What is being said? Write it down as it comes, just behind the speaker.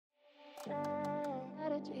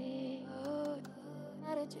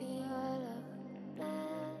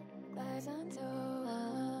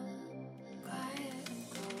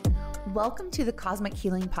Welcome to the Cosmic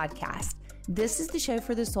Healing Podcast. This is the show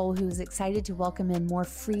for the soul who is excited to welcome in more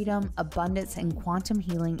freedom, abundance, and quantum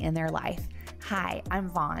healing in their life. Hi, I'm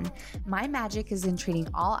Vaughn. My magic is in treating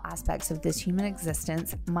all aspects of this human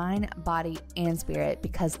existence, mind, body, and spirit,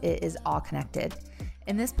 because it is all connected.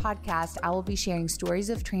 In this podcast, I will be sharing stories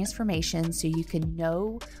of transformation so you can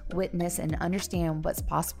know, witness, and understand what's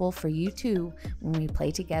possible for you too when we play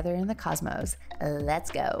together in the cosmos. Let's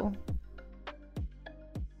go.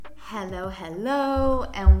 Hello,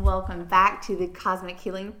 and welcome back to the Cosmic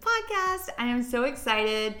Healing Podcast. I am so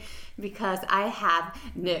excited because I have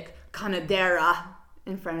Nick Canadera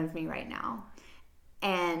in front of me right now.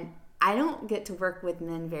 And I don't get to work with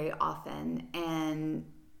men very often. And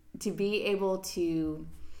to be able to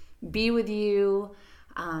be with you,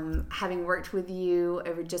 having worked with you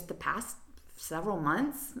over just the past several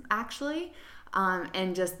months, actually,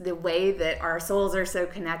 and just the way that our souls are so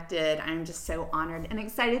connected, I'm just so honored and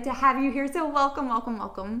excited to have you here. So welcome.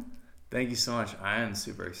 Thank you so much. I am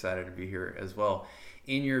super excited to be here as well.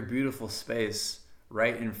 In your beautiful space,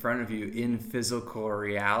 right in front of you, in physical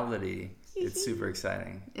reality. It's super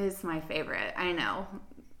exciting. It's my favorite. I know.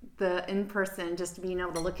 The in person, just being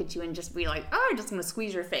able to look at you and just be like, oh, I'm just going to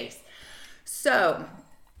squeeze your face. So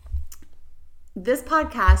this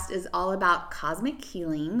podcast is all about cosmic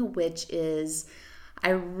healing, which is, I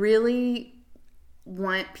really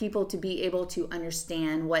want people to be able to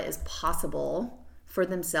understand what is possible for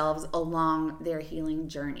themselves along their healing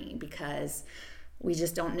journey, because we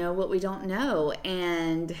just don't know what we don't know.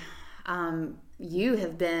 And you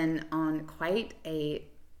have been on quite a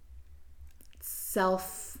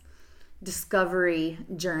self-discovery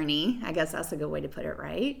journey. I guess that's a good way to put it,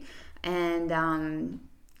 right? And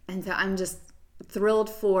so I'm just thrilled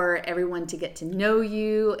for everyone to get to know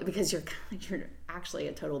you, because you're actually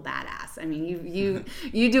a total badass. I mean, you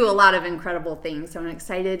do a lot of incredible things. So I'm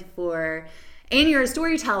excited and you're a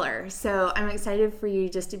storyteller. So I'm excited for you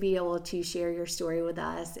just to be able to share your story with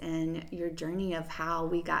us and your journey of how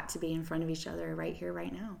we got to be in front of each other right here,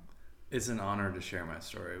 right now. It's an honor to share my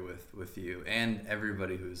story with you and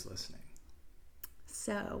everybody who's listening.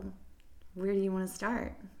 So where do you want to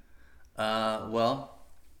start? Well,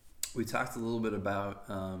 we talked a little bit about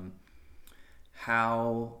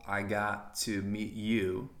how I got to meet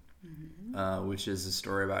you, which is a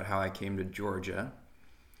story about how I came to Georgia.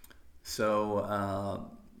 So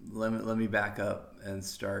let me back up and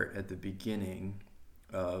start at the beginning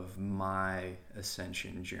of my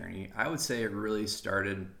ascension journey. I would say it really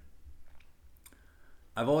started.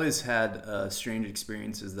 I've always had strange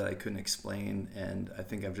experiences that I couldn't explain, and I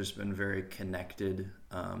think I've just been very connected,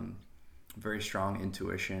 very strong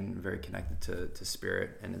intuition, very connected to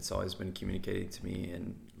spirit, and it's always been communicating to me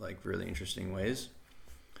in like really interesting ways.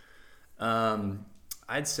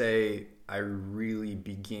 I'd say I really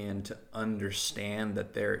began to understand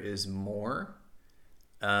that there is more.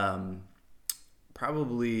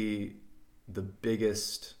 Probably the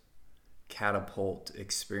biggest catapult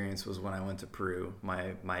experience was when I went to Peru.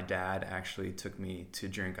 My dad actually took me to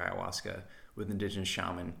drink ayahuasca with an indigenous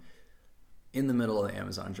shaman in the middle of the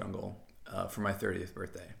Amazon jungle for my 30th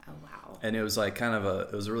birthday. Oh, wow. And it was like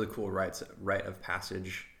it was a really cool rite of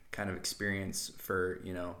passage kind of experience for,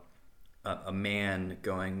 a man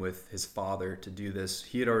going with his father to do this.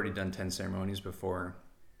 He had already done 10 ceremonies before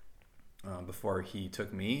he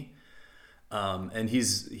took me. And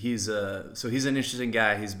he's an interesting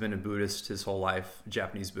guy. He's been a Buddhist his whole life,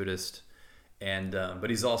 Japanese Buddhist, and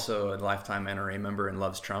but he's also a lifetime NRA member and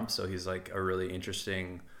loves Trump. So he's like a really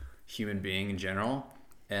interesting human being in general,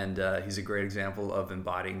 and he's a great example of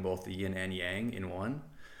embodying both the yin and yang in one.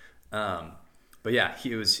 But yeah,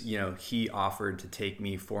 he offered to take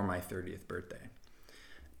me for my 30th birthday.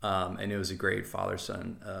 And it was a great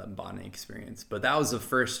father-son bonding experience. But that was the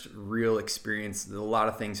first real experience. A lot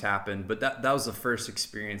of things happened, but that was the first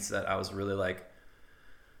experience that I was really like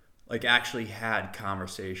actually had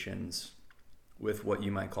conversations with what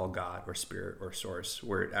you might call God or spirit or source,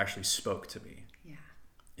 where it actually spoke to me. Yeah.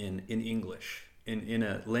 In English, in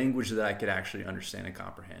a language that I could actually understand and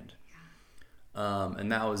comprehend. And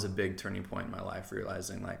that was a big turning point in my life,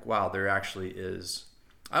 realizing like, wow, there actually is.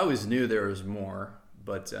 I always knew there was more,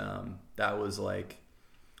 but that was like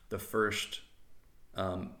the first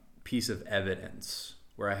piece of evidence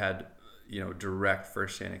where I had, direct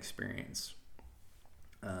firsthand experience.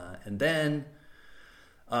 And then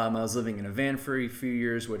I was living in a van for a few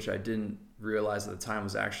years, which I didn't realize at the time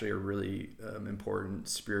was actually a really important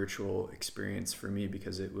spiritual experience for me,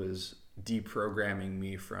 because it was deprogramming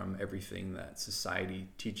me from everything that society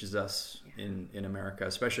teaches us in America,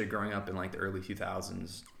 especially growing up in like the early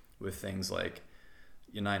 2000s with things like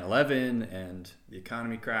 9/11 and the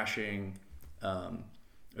economy crashing.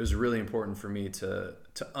 It was really important for me to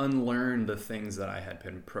unlearn the things that I had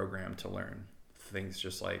been programmed to learn. Things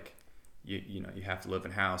just like you have to live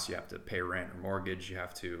in a house, you have to pay rent or mortgage, you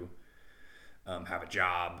have to have a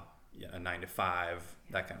job, a 9 to 5,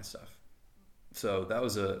 that kind of stuff. So that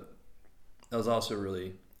was also a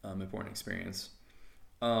really important experience.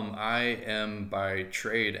 I am by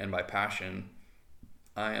trade and by passion,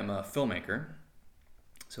 I am a filmmaker.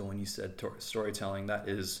 So when you said storytelling, that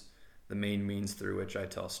is the main means through which I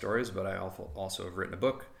tell stories, but I also have written a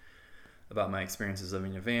book about my experiences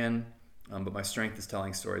living in a van. But my strength is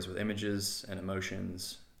telling stories with images and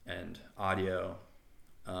emotions and audio.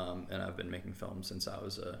 And I've been making films since I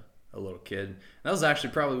was a little kid. And that was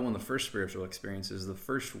actually probably one of the first spiritual experiences. The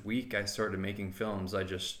first week I started making films,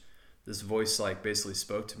 this voice like basically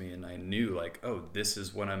spoke to me, and I knew like, oh, this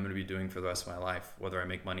is what I'm going to be doing for the rest of my life, whether I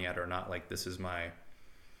make money at it or not. Like this is my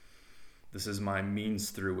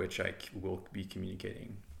means through which I will be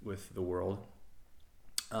communicating with the world.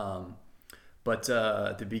 But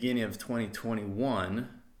at the beginning of 2021,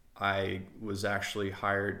 I was actually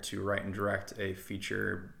hired to write and direct a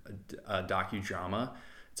docudrama.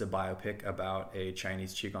 It's a biopic about a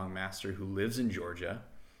Chinese Qigong master who lives in Georgia.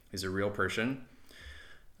 He's a real person.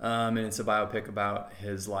 And it's a biopic about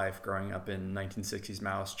his life growing up in 1960s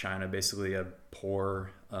Maoist China, basically a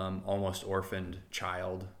poor, almost orphaned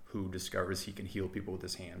child who discovers he can heal people with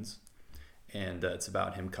his hands. And it's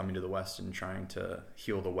about him coming to the West and trying to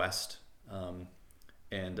heal the West.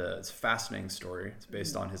 It's a fascinating story. It's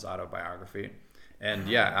based on his autobiography. And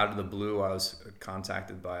yeah, out of the blue, I was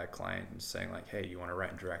contacted by a client and saying like, hey, you want to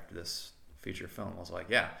write and direct this feature film? I was like,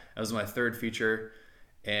 yeah. It was my third feature.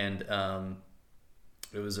 And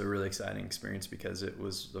it was a really exciting experience because it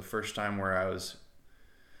was the first time where I was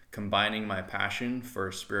combining my passion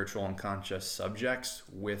for spiritual and conscious subjects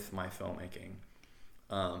with my filmmaking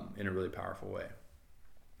in a really powerful way.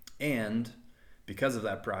 And because of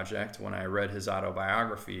that project, when I read his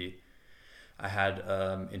autobiography, I had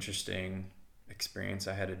interesting experience.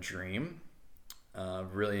 I had a dream, a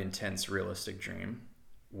really intense, realistic dream,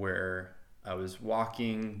 where I was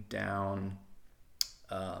walking down.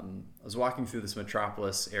 I was walking through this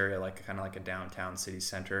metropolis area, like kind of like a downtown city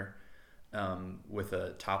center, with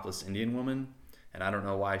a topless Indian woman. And I don't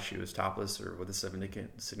know why she was topless or what the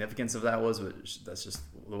significance of that was, but that's just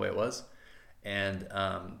the way it was. And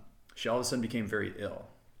she all of a sudden became very ill.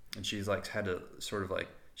 And she's like had to sort of like,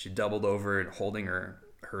 she doubled over and holding her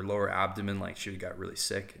lower abdomen like she got really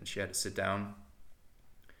sick, and she had to sit down.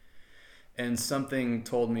 And something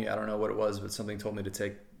told me, I don't know what it was, but something told me to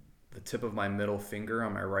take the tip of my middle finger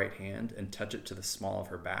on my right hand and touch it to the small of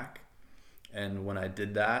her back. And when I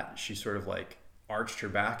did that, she sort of like arched her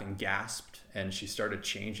back and gasped, and she started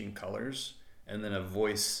changing colors. And then a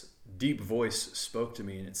deep voice spoke to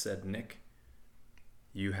me, and it said, Nick,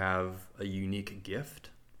 you have a unique gift,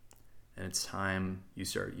 and it's time you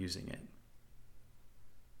start using it.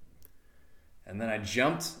 And then I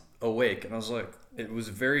jumped awake, and I was like, it was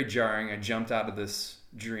very jarring. I jumped out of this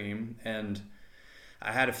dream, and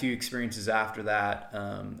I had a few experiences after that,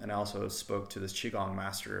 and I also spoke to this Qigong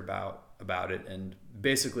master about it. And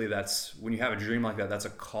basically, that's when you have a dream like that, that's a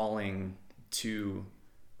calling to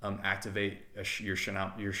activate your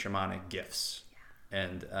shamanic gifts.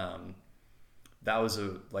 And that was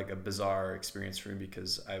a bizarre experience for me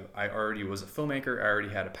because I already was a filmmaker. I already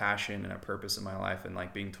had a passion and a purpose in my life, and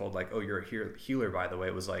like being told like, oh, you're a healer, by the way,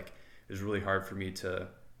 it was really hard for me to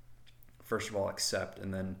first of all accept,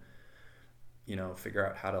 and then figure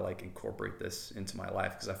out how to like incorporate this into my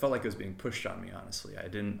life, because I felt like it was being pushed on me. Honestly, I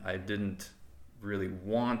didn't really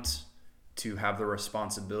want to have the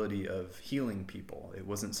responsibility of healing people. It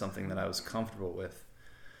wasn't something that I was comfortable with.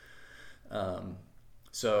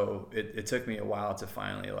 So it took me a while to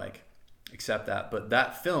finally like accept that. But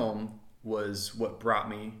that film was what brought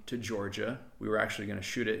me to Georgia. We were actually going to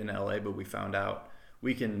shoot it in LA, but we found out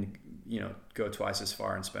we can, go twice as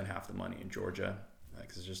far and spend half the money in Georgia,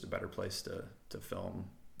 because it's just a better place to film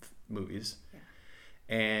movies.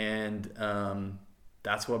 Yeah. And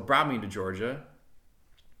that's what brought me to Georgia.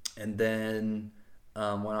 And then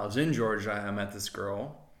when I was in Georgia, I met this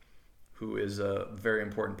girl who is a very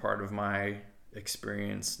important part of my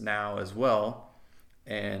experience now as well.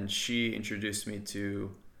 And she introduced me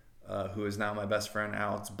to who is now my best friend,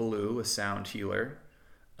 Alex Blue, a sound healer.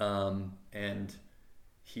 And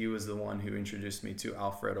he was the one who introduced me to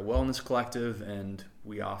Alpharetta Wellness Collective, and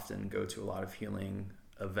we often go to a lot of healing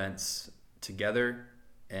events together.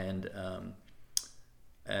 And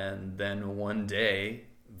then one day,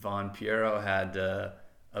 Von Piero had a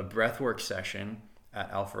breathwork session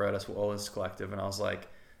at Alpharetus Wellness Collective, and I was like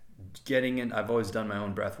getting in. I've always done my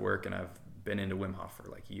own breathwork, and I've been into Wim Hof for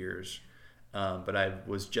like years, but I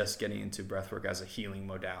was just getting into breathwork as a healing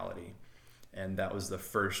modality, and that was the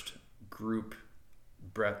first group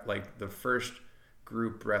breathwork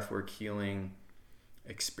healing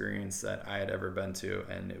experience that I had ever been to,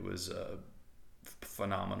 and it was a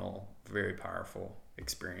phenomenal, very powerful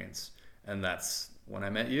experience. And that's when I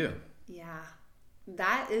met you. Yeah,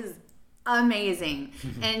 that is amazing.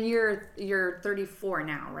 And you're 34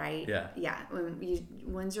 now, right? Yeah.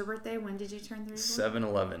 When's your birthday? When did you turn 34?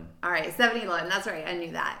 7/11. All right, 7/11. That's right. I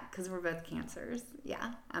knew that because we're both Cancers.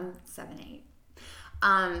 Yeah, I'm 7/8.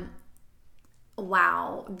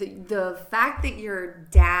 Wow, the fact that your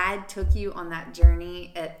dad took you on that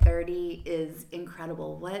journey at 30 is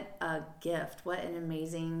incredible. What a gift. What an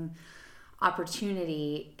amazing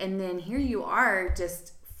opportunity. And then here you are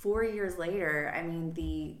just 4 years later. I mean,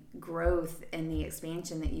 the growth and the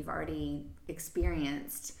expansion that you've already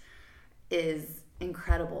experienced is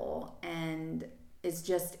incredible, and it's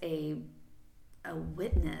just a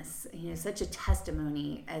witness, such a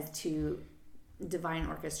testimony as to divine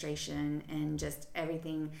orchestration and just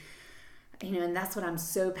everything, and that's what I'm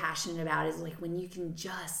so passionate about, is like when you can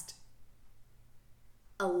just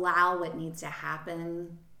allow what needs to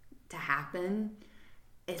happen,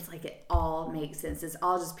 it's like it all makes sense. It's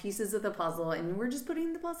all just pieces of the puzzle, and we're just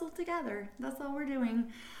putting the puzzle together. That's all we're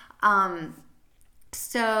doing.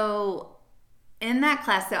 So in that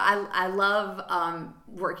class, so I love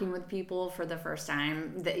working with people for the first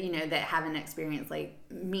time that that haven't experienced like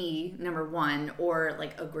me, number one, or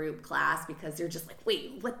like a group class, because they're just like,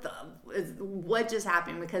 wait, what just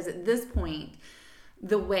happened? Because at this point,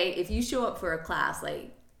 if you show up for a class,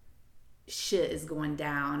 like shit is going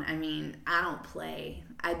down. I mean, I don't play.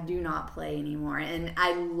 I do not play anymore, and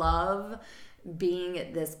I love being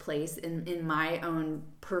at this place in my own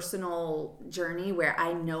personal journey where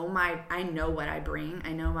I know what I bring.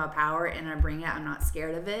 I know my power, and I bring it. I'm not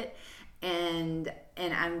scared of it. And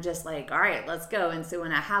I'm just like, all right, let's go. And so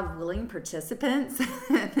when I have willing participants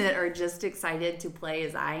that are just excited to play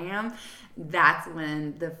as I am, that's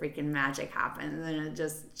when the freaking magic happens, and it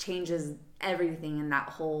just changes everything in that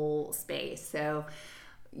whole space. So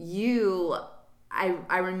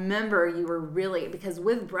I remember you were really, because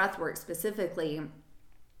with breathwork specifically,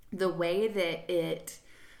 the way that it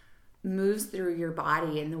moves through your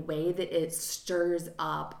body and the way that it stirs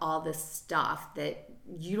up all this stuff that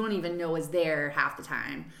you don't even know is there half the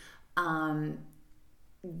time,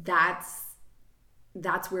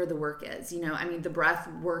 that's where the work is. I mean, the breath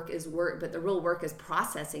work is work, but the real work is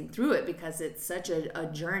processing through it, because it's such a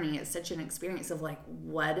journey. It's such an experience of like,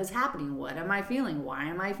 what is happening? What am I feeling? Why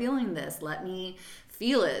am I feeling this? Let me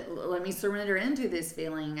feel it. Let me surrender into this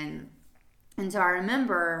feeling. And so I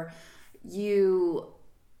remember your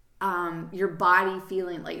body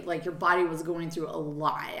feeling like your body was going through a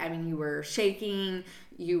lot. I mean, you were shaking,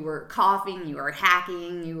 you were coughing, you were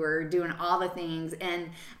hacking, you were doing all the things.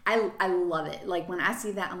 And I love it. Like when I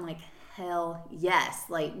see that, I'm like, hell yes.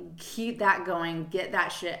 Like keep that going, get that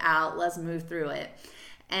shit out. Let's move through it.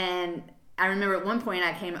 And I remember at one point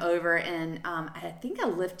I came over and I think I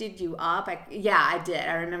lifted you up. I did.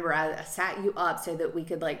 I remember I sat you up so that we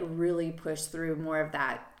could like really push through more of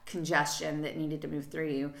that congestion that needed to move through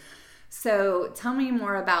you. So tell me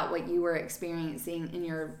more about what you were experiencing in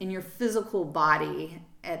your physical body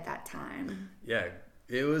at that time. Yeah,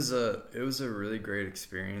 it was a really great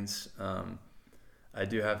experience. I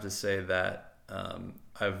do have to say that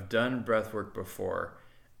I've done breathwork before,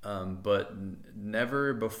 but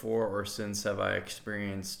never before or since have I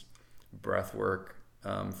experienced breathwork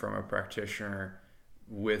from a practitioner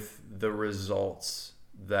with the results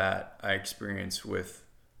that I experienced with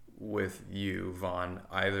you, Vaughn,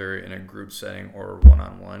 either in a group setting or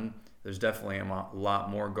one-on-one. There's definitely a lot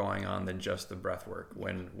more going on than just the breath work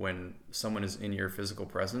when someone is in your physical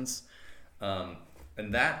presence.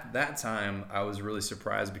 And that time I was really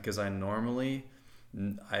surprised, because I normally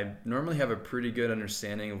have a pretty good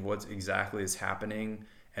understanding of what exactly is happening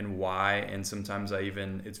and why, and sometimes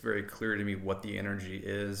it's very clear to me what the energy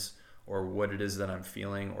is or what it is that I'm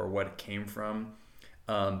feeling or what it came from.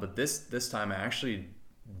 But this time I actually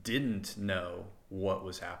didn't know what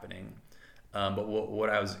was happening. But what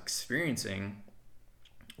I was experiencing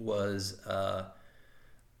was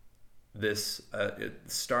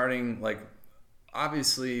starting, like,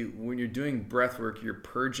 obviously when you're doing breath work, you're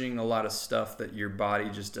purging a lot of stuff that your body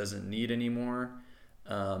just doesn't need anymore,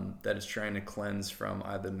 that is trying to cleanse from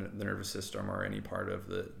either the nervous system or any part of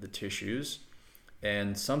the tissues.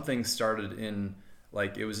 and something started in,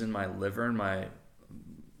 like, it was in my liver, and my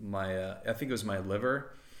I think it was my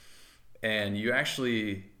liver, and you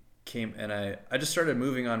actually came, and I just started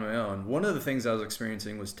moving on my own. One of the things I was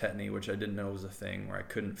experiencing was tetany, which I didn't know was a thing, where I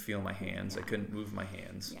couldn't feel my hands. I couldn't move my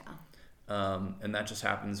hands. And that just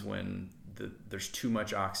happens when there's too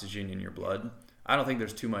much oxygen in your blood. I don't think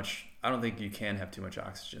there's too much. I don't think you can have too much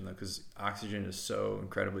oxygen, though, because oxygen is so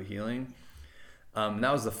incredibly healing. And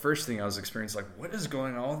that was the first thing I was experiencing. Like, what is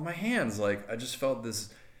going on with my hands? Like, I just felt this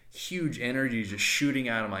huge energy just shooting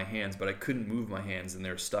out of my hands, but I couldn't move my hands, and they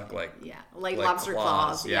were stuck like lobster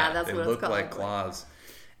claws. Yeah, that's what it's called. They looked like claws.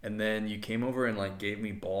 And then you came over and like gave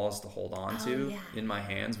me balls to hold on to in my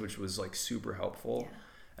hands, which was like super helpful. Yeah.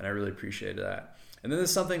 And I really appreciated that. And then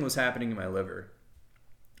something was happening in my liver,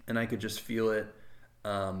 and I could just feel it.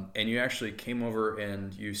 And you actually came over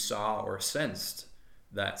and you saw or sensed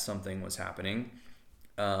that something was happening.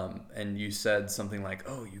 And you said something like,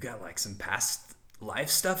 "Oh, you got like some past life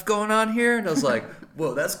stuff going on here." And I was like,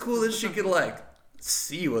 whoa, that's cool that she could like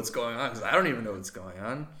see what's going on, because I don't even know what's going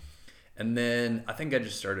on. And then I think I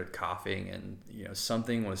just started coughing, and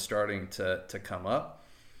something was starting to come up.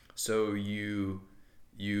 So you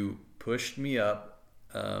pushed me up,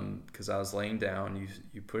 because I was laying down.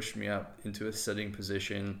 You pushed me up into a sitting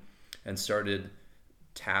position and started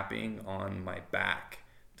tapping on my back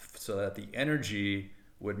so that the energy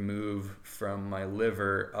would move from my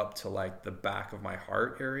liver up to like the back of my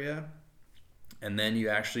heart area. And then you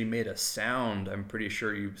actually made a sound. I'm pretty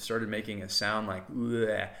sure you started making a sound like ooh,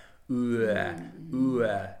 ooh, ooh.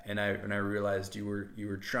 And I realized you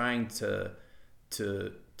were trying to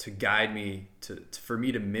guide me for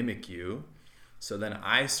me to mimic you. So then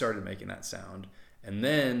I started making that sound, and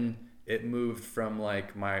then it moved from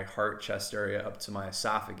like my heart chest area up to my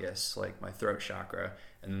esophagus, like my throat chakra.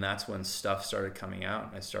 And that's when stuff started coming out,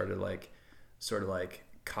 and I started like sort of like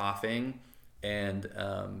coughing, and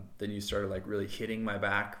then you started like really hitting my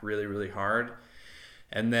back really, really hard.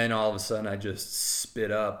 And then all of a sudden I just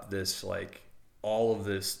spit up this like all of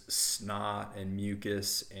this snot and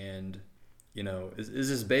mucus, and is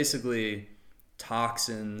this basically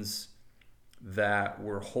toxins that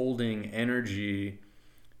were holding energy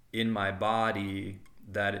in my body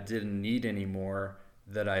that it didn't need anymore,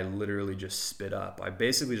 that I literally just spit up. I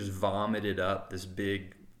basically just vomited up this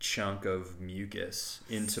big chunk of mucus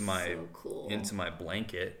into my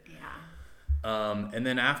blanket. Yeah. And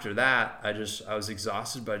then after that, I was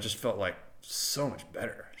exhausted, but I just felt like so much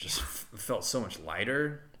better. Just felt so much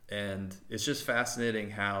lighter. And it's just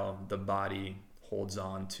fascinating how the body holds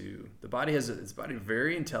on to. The body it's body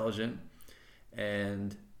very intelligent,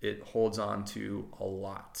 and it holds on to a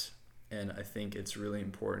lot. And I think it's really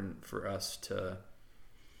important for us to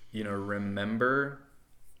remember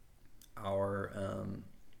our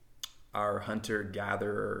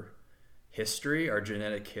hunter-gatherer history, our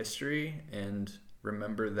genetic history, and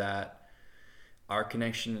remember that our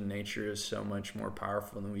connection to nature is so much more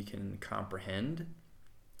powerful than we can comprehend,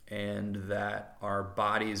 and that our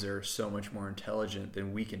bodies are so much more intelligent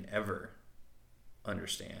than we can ever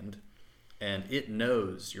understand. And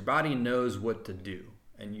your body knows what to do,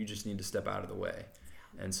 and you just need to step out of the way.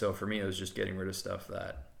 And so for me, it was just getting rid of stuff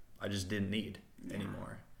that I just didn't need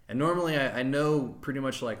anymore. And normally I know pretty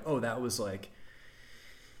much like, oh, that was like,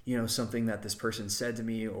 something that this person said to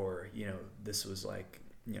me, or, this was like,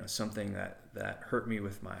 something that hurt me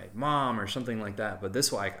with my mom or something like that. But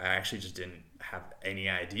this, like, I actually just didn't have any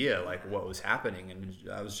idea like what was happening. And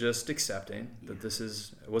I was just accepting that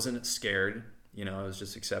I wasn't scared, I was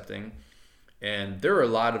just accepting. And there were a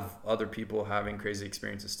lot of other people having crazy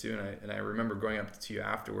experiences too. And I remember going up to you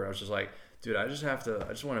afterward. I was just like, dude, I just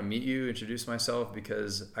want to meet you, introduce myself,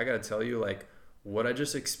 because I got to tell you, like, what I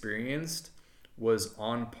just experienced was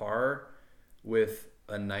on par with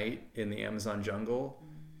a night in the Amazon jungle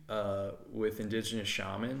with indigenous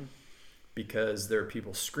shaman, because there are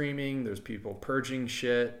people screaming, there's people purging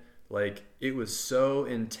shit. Like, it was so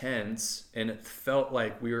intense, and it felt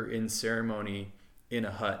like we were in ceremony in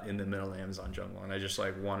a hut in the middle of the Amazon jungle. And I just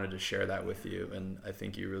like wanted to share that with you, and I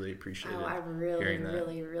think you really appreciated I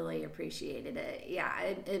really appreciated it. Yeah,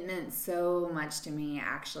 it meant so much to me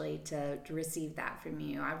actually to receive that from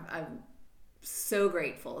you. I'm so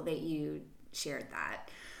grateful that you shared that.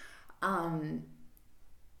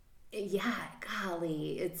 Yeah,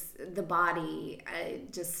 golly, it's the body.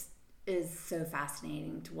 It just is so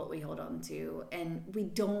fascinating to what we hold on to, and we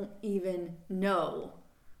don't even know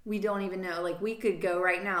we don't even know. Like, we could go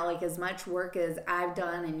right now, like, as much work as I've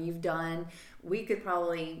done and you've done, we could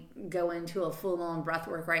probably go into a full-on breath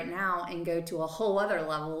work right now and go to a whole other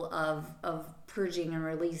level of purging and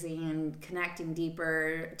releasing and connecting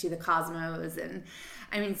deeper to the cosmos. And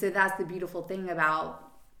I mean, so that's the beautiful thing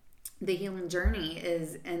about the healing journey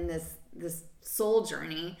is, and this soul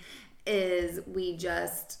journey is, we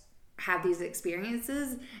just have these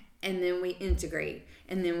experiences and then we integrate,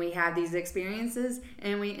 and then we have these experiences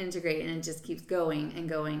and we integrate, and it just keeps going and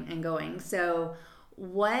going and going. So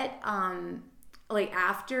what like,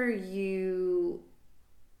 after you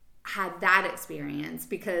had that experience,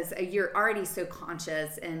 because you're already so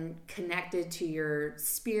conscious and connected to your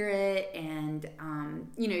spirit, and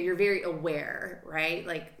you know, you're very aware, right?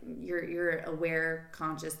 Like, you're aware,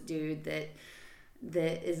 conscious dude that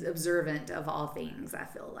is observant of all things, I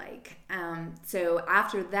feel like. So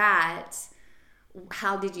after that,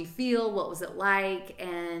 how did you feel? What was it like?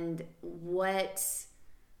 And what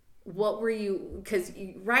were you, because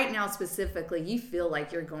right now specifically, you feel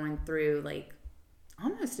like you're going through, like,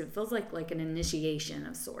 almost, it feels like an initiation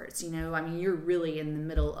of sorts, you know? I mean, you're really in the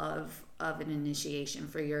middle of an initiation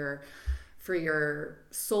for your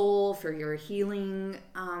soul, for your healing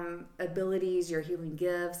abilities, your healing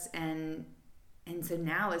gifts, and so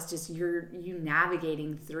now it's just you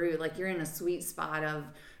navigating through, like, you're in a sweet spot of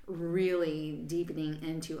really deepening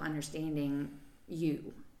into understanding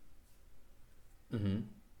you. Mm-hmm.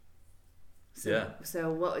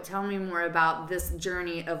 So tell me more about this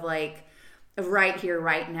journey of, like, of right here,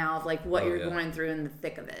 right now, of, like, what you're going through in the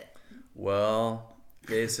thick of it. Well,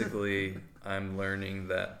 basically, I'm learning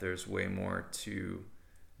that there's way more to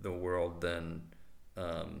the world than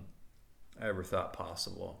I ever thought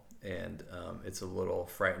possible. And it's a little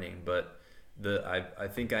frightening, but I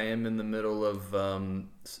think I am in the middle of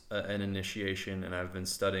an initiation, and I've been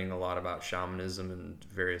studying a lot about shamanism in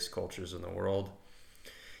various cultures in the world.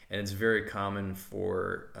 And it's very common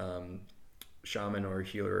for shaman or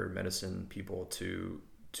healer medicine people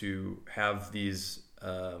to have these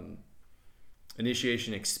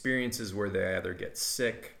initiation experiences where they either get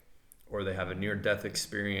sick or they have a near-death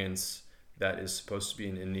experience that is supposed to be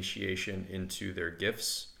an initiation into their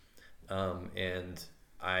gifts. And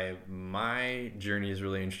my journey is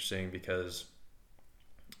really interesting because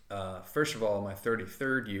first of all, my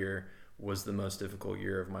 33rd year was the most difficult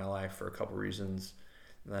year of my life for a couple reasons.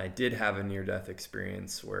 And I did have a near-death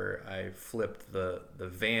experience where I flipped the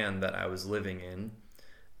van that I was living in,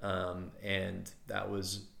 and that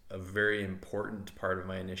was a very important part of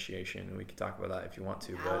my initiation. We could talk about that if you want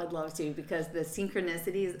to. I would love to, because the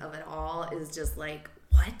synchronicities of it all is just like,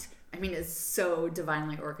 what? I mean, it's so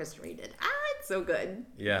divinely orchestrated. It's so good.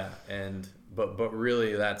 Yeah, but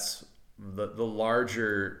really, that's the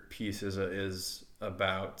larger piece is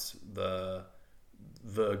about the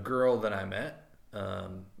girl that I met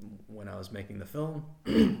when I was making the film,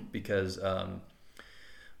 because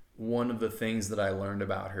one of the things that I learned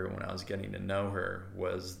about her when I was getting to know her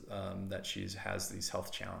was that she has these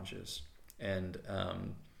health challenges, and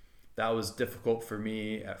that was difficult for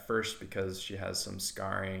me at first because she has some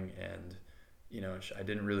scarring, and you know, I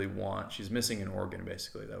didn't really want, she's missing an organ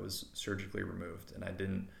basically that was surgically removed, and I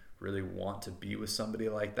didn't really want to be with somebody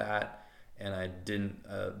like that, and I didn't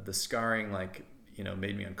the scarring, like, you know,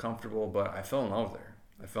 made me uncomfortable, but I fell in love with her.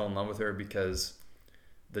 I fell in love with her because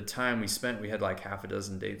the time we spent, we had like half a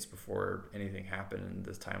dozen dates before anything happened, and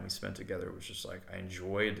the time we spent together was just like, I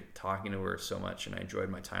enjoyed talking to her so much, and I enjoyed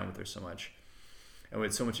my time with her so much, and we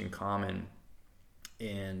had so much in common,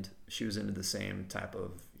 and she was into the same type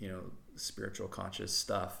of, you know, spiritual conscious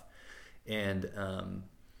stuff, and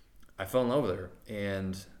I fell in love with her,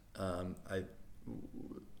 and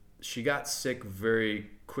she got sick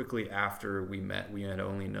very quickly after we met. We had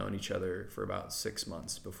only known each other for about 6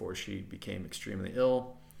 months before she became extremely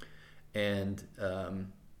ill, and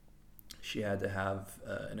she had to have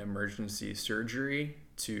an emergency surgery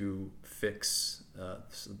to fix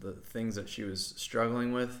the things that she was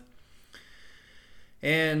struggling with.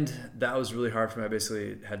 And that was really hard for me. I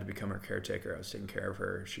basically had to become her caretaker. I was taking care of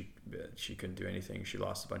her. She couldn't do anything. She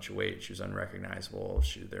lost a bunch of weight. She was unrecognizable.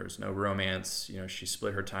 There was no romance. You know, she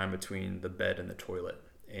split her time between the bed and the toilet.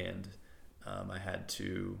 And I had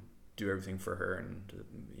to do everything for her. And,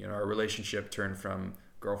 you know, our relationship turned from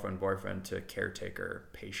girlfriend, boyfriend to caretaker,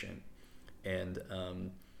 patient. And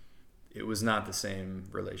it was not the same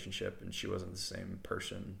relationship, and she wasn't the same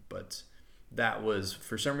person. But that was,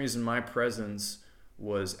 for some reason, my presence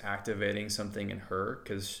was activating something in her,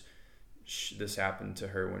 because this happened to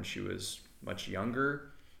her when she was much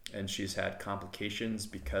younger, and she's had complications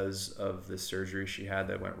because of the surgery she had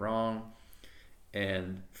that went wrong.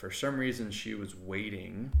 And for some reason, she was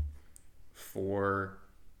waiting for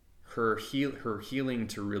her healing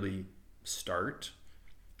to really start.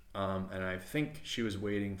 And I think she was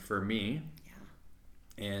waiting for me.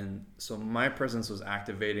 Yeah. And so my presence was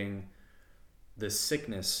activating the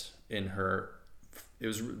sickness in her.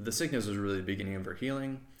 The sickness was really the beginning of her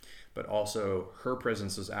healing, but also her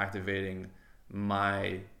presence was activating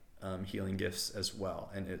my healing gifts as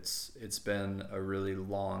well. And it's been a really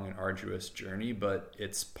long and arduous journey, but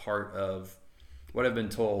it's part of what I've been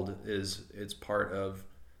told is it's part of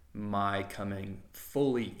my coming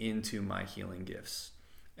fully into my healing gifts.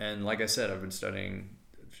 And like I said, I've been studying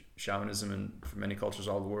shamanism and for many cultures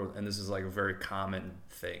all over the world, and this is like a very common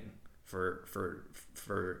thing for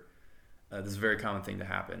this is a very common thing to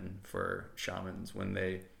happen for shamans when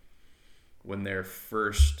they're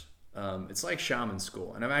first. It's like shaman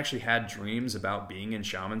school, and I've actually had dreams about being in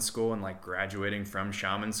shaman school and like graduating from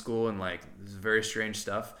shaman school, and like this is very strange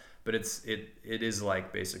stuff. But it is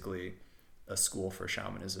like basically a school for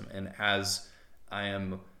shamanism. And as I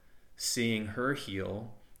am seeing her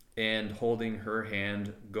heal and holding her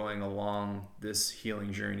hand, going along this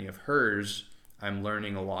healing journey of hers, I'm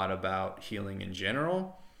learning a lot about healing in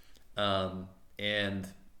general, and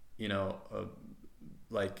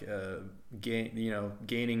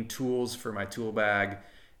gaining tools for my tool bag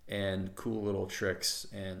and cool little tricks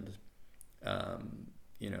and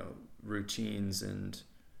routines and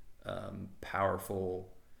powerful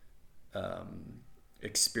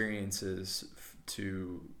experiences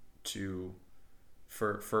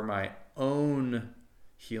for my own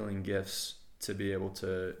healing gifts to be able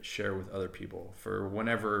to share with other people for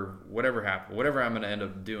whatever I'm going to end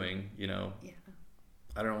up doing. Yeah.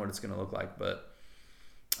 I don't know what it's going to look like, but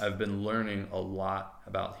I've been learning a lot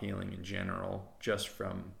about healing in general just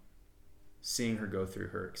from seeing her go through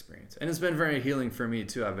her experience. And it's been very healing for me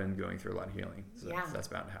too. I've been going through a lot of healing. So that's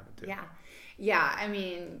bound to happen too. Yeah. Yeah. I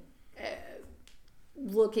mean,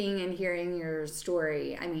 looking and hearing your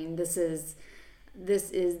story, I mean, this is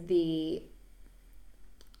the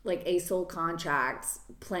like a soul contract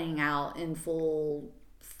playing out in full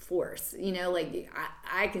force, like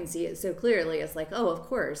I can see it so clearly. It's like, oh, of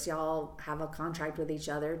course y'all have a contract with each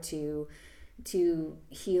other to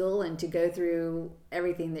heal and to go through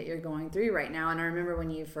everything that you're going through right now. And I remember when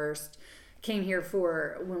you first came here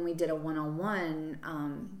when we did a one-on-one,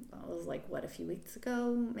 it was like a few weeks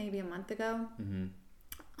ago, maybe a month ago. Mm-hmm.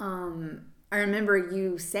 I remember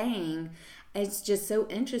you saying, it's just so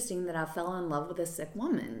interesting that I fell in love with a sick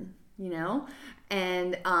woman,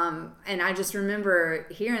 and I just remember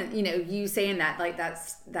hearing, you saying that, like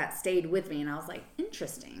that stayed with me, and I was like,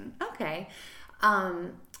 interesting. Okay.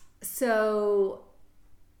 So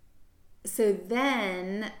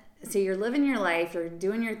you're living your life, you're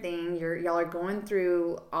doing your thing, y'all are going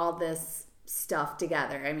through all this stuff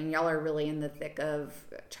together. I mean, y'all are really in the thick of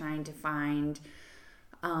trying to find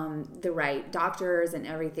the right doctors and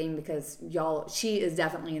everything, because she is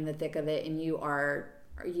definitely in the thick of it, and you are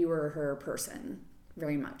her person,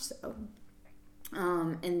 very much so.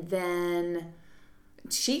 And then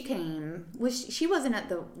she came. She wasn't at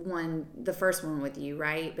the first one with you,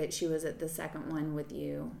 right? But she was at the second one with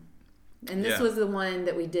you. And this was the one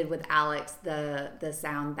that we did with Alex, the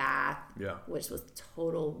sound bath, which was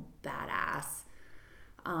total badass.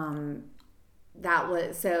 That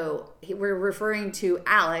was, so we're referring to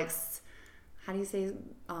Alex. How do you say?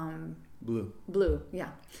 Blue.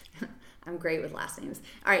 Yeah. I'm great with last names.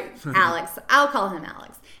 All right, Alex. I'll call him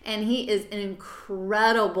Alex. And he is an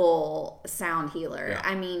incredible sound healer. Yeah.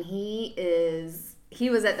 I mean, he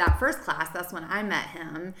was at that first class. That's when I met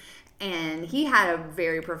him. And he had a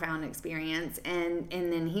very profound experience. And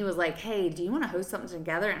then he was like, hey, do you want to host something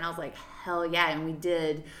together? And I was like, hell yeah. And we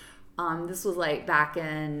did. This was like back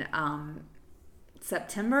in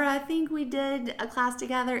September, I think we did a class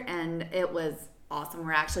together. And it was awesome.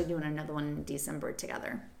 We're actually doing another one in December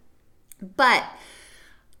together. But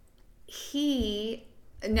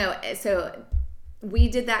so we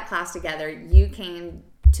did that class together. You came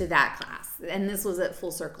to that class. And this was at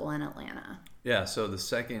Full Circle in Atlanta. Yeah, so the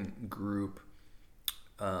second group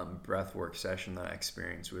breathwork session that I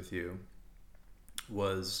experienced with you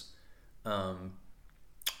was,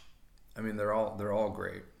 they're all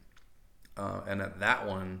great. And at that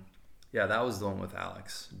one, that was the one with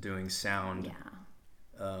Alex doing sound,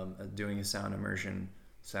 doing a sound immersion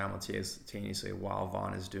simultaneously while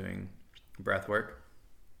Vaughn is doing breathwork.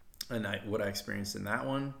 And what I experienced in that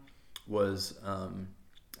one was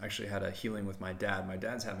actually had a healing with my dad. My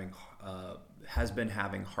dad's has been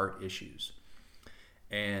having heart issues,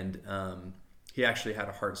 and he actually had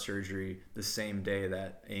a heart surgery the same day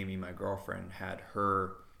that Amy, my girlfriend, had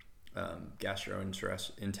her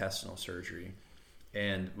gastrointestinal surgery,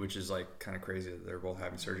 and which is like kind of crazy that they're both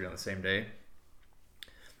having surgery on the same day.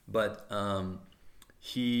 But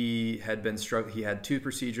he had been struggling. He had 2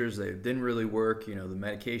 procedures. They didn't really work. The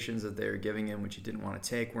medications that they were giving him, which he didn't want to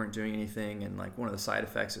take, weren't doing anything. And like one of the side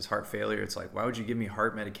effects is heart failure. It's like, why would you give me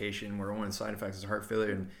heart medication where one of the side effects is heart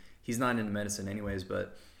failure? And he's not into medicine anyways,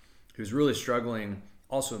 but he was really struggling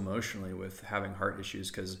also emotionally with having heart issues,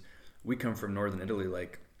 because we come from northern Italy.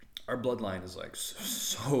 Like our bloodline is like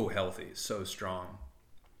so healthy, so strong,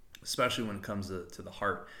 especially when it comes to the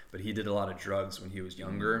heart. But he did a lot of drugs when he was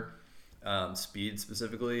younger. Speed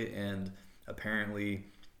specifically, and apparently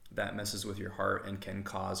that messes with your heart and can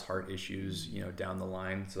cause heart issues down the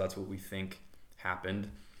line. So that's what we think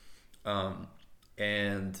happened.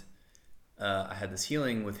 And I had this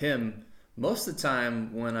healing with him. Most of the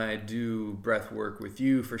time when I do breath work with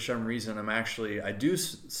you, for some reason I do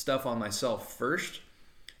stuff on myself first,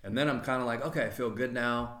 and then I'm kind of like, okay, I feel good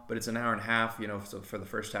now. But it's an hour and a half, so for the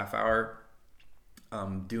first half hour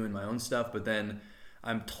I'm doing my own stuff. But then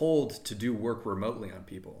I'm told to do work remotely on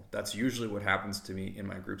people. That's usually what happens to me in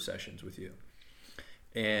my group sessions with you.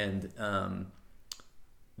 And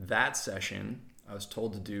that session, I was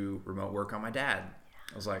told to do remote work on my dad.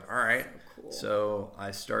 I was like, all right. So cool. So I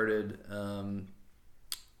started,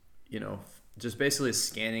 just basically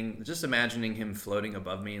scanning, just imagining him floating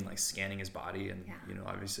above me and like scanning his body. And,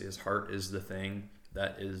 obviously his heart is the thing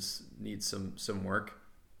that needs some work.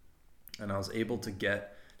 And I was able to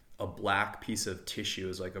get a black piece of tissue.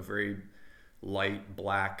 Is like a very light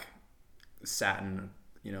black satin,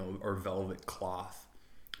 or velvet cloth,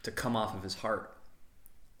 to come off of his heart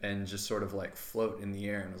and just sort of like float in the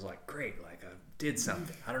air. And I was like, great, like I did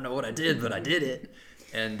something. I don't know what I did, but I did it.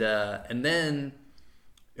 And then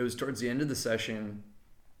it was towards the end of the session,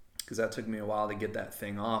 because that took me a while to get that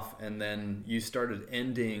thing off. And then you started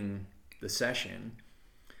ending the session.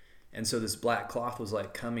 And so this black cloth was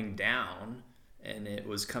like coming down, and it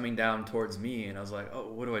was coming down towards me, and I was like,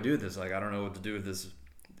 oh, what do I do with this? Like, I don't know what to do with this,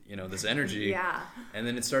 this energy. Yeah. And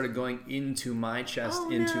then it started going into my chest,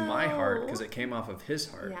 my heart, because it came off of his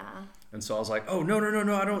heart. Yeah. And so I was like, oh, no,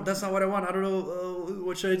 I don't, that's not what I want. I don't know,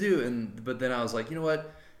 what should I do? But then I was like, you know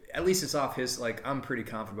what? At least it's off his, like, I'm pretty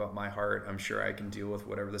confident about my heart. I'm sure I can deal with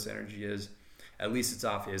whatever this energy is. At least it's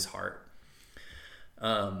off his heart.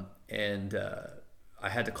 I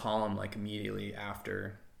had to call him like immediately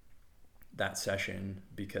after that session,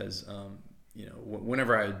 because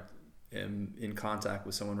whenever I am in contact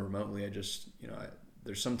with someone remotely, I just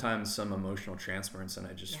there's sometimes some emotional transference, and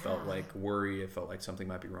I just felt like worry. I felt like something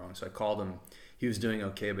might be wrong, so I called him. He was doing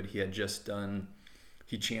okay, but he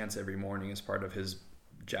chants every morning as part of his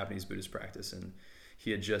Japanese Buddhist practice, and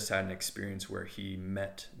he had just had an experience where he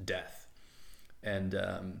met death, and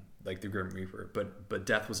like the Grim Reaper, but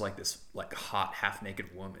death was like this like hot half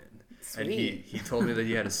naked woman. Sweet. And he told me that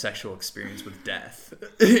he had a sexual experience with death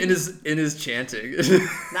in his chanting.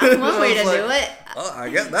 That's one way to do it. Oh, I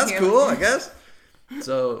guess that's cool, I guess.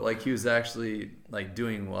 So like he was actually like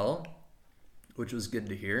doing well, which was good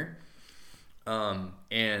to hear.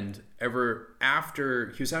 And ever after,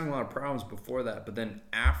 he was having a lot of problems before that, but then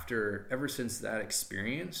ever since that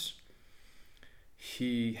experience,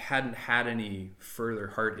 he hadn't had any further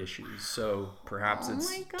heart issues. So perhaps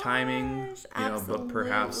it's timing, but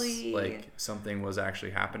perhaps like something was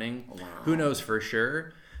actually happening. Wow. Who knows for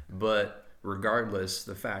sure? But regardless,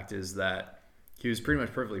 the fact is that he was pretty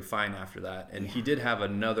much perfectly fine after that. And he did have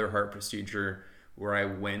another heart procedure where I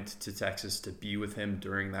went to Texas to be with him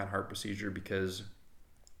during that heart procedure, because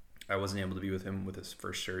I wasn't able to be with him with his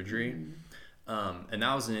first surgery. And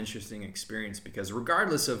that was an interesting experience, because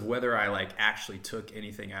regardless of whether I like actually took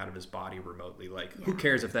anything out of his body remotely, like who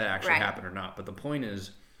cares if that actually happened or not? But the point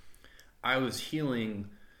is, I was healing.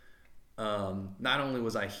 Not only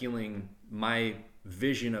was I healing my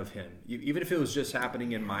vision of him, even if it was just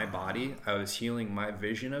happening in my body, I was healing my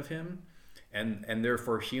vision of him, and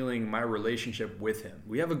therefore healing my relationship with him.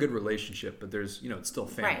 We have a good relationship, but there's, it's still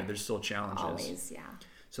family. Right. There's still challenges. Always, yeah.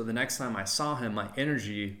 So the next time I saw him, my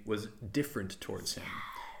energy was different towards him.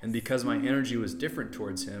 And because my energy was different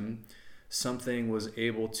towards him, something was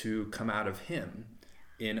able to come out of him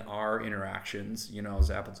in our interactions. I was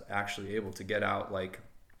actually able to get out like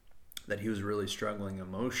that he was really struggling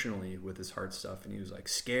emotionally with his heart stuff, and he was like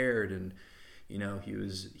scared, and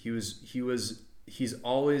he's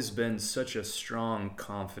always been such a strong,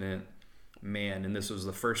 confident man, and this was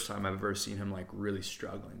the first time I've ever seen him like really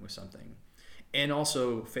struggling with something. And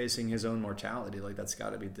also facing his own mortality, like that's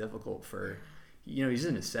got to be difficult for, he's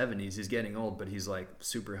in his 70s, he's getting old, but he's like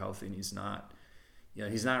super healthy, and he's not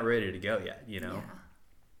ready to go yet, Yeah.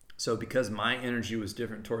 So because my energy was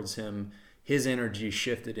different towards him, his energy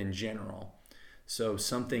shifted in general. So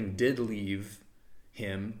something did leave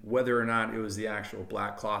him, whether or not it was the actual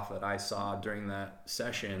black cloth that I saw during that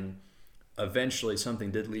session. Eventually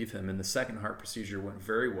something did leave him, and the second heart procedure went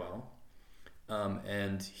very well.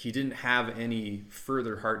 And he didn't have any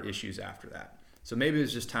further heart issues after that. So maybe it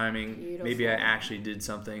was just timing. Beautiful. Maybe I actually did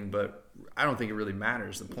something, but I don't think it really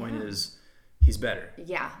matters. The point is, he's better.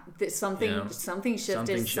 Yeah, something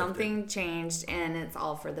shifted, something changed, and it's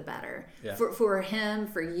all for the better. Yeah. For him,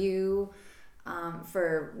 for you,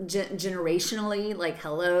 for generationally. Like,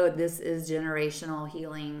 hello, this is generational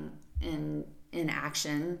healing in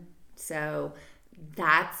action. So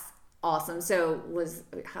that's awesome. So was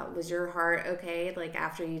your heart okay? Like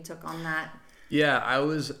after you took on that? Yeah,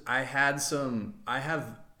 I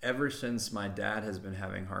have ever since my dad has been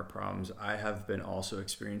having heart problems, I have been also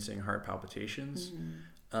experiencing heart palpitations,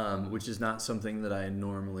 which is not something that I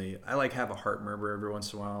have a heart murmur every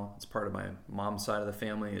once in a while. It's part of my mom's side of the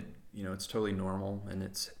family. It's totally normal and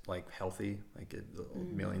it's like healthy.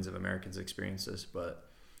 Millions of Americans experience this, but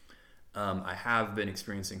I have been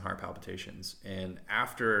experiencing heart palpitations, and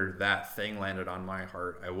after that thing landed on my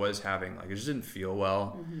heart, I was having it just didn't feel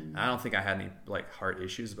well. I don't think I had any heart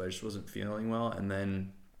issues, but I just wasn't feeling well. And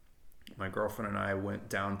then my girlfriend and I went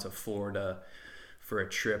down to Florida for a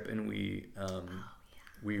trip, and we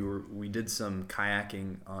did some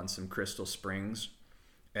kayaking on some crystal springs,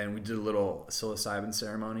 and we did a little psilocybin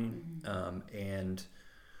ceremony. And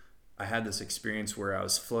I had this experience where I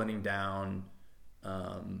was floating down,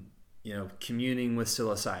 communing with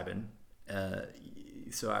psilocybin.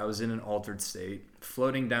 So I was in an altered state,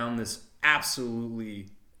 floating down this absolutely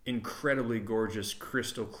incredibly gorgeous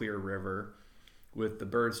crystal clear river with the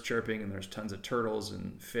birds chirping, and there's tons of turtles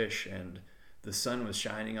and fish, and the sun was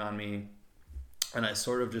shining on me. And I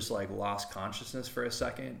sort of just lost consciousness for a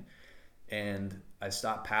second, and I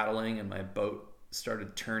stopped paddling, and my boat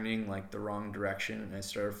started turning the wrong direction, and I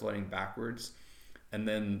started floating backwards. And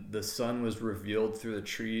then the sun was revealed through the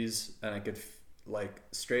trees, and I could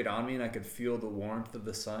straight on me, and I could feel the warmth of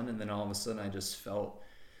the sun. And then all of a sudden I just felt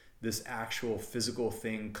this actual physical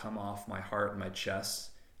thing come off my heart and my chest,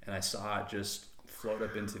 and I saw it just float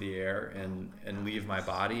up into the air and leave my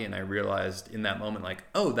body. And I realized in that moment,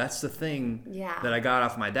 oh, that's the thing that I got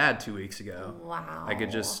off my dad 2 weeks ago. Wow.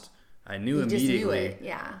 I knew you immediately. Just knew it.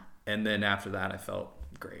 Yeah. And then after that I felt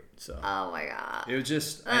great. So oh my god, it was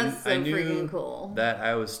just I knew freaking cool that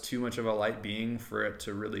I was too much of a light being for it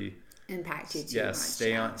to really impact you too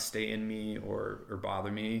much. Stay in me or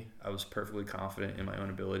bother me. I was perfectly confident in my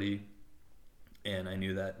own ability, and I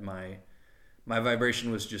knew that my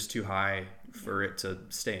vibration was just too high for it to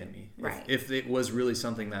stay in me. Right. If it was really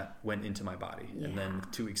something that went into my body, and then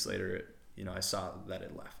 2 weeks later I saw that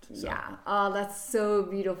it left. So. Yeah. Oh, that's so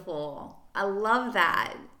beautiful. I love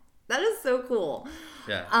that. That is so cool.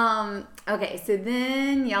 Yeah. Okay, so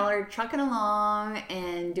then y'all are trucking along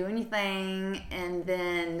and doing your thing, and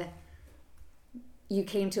then you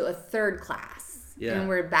came to a third class. Yeah. And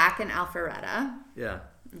we're back in Alpharetta. Yeah.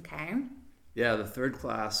 Okay. Yeah, the third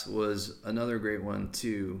class was another great one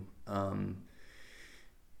too.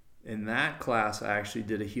 In that class, I actually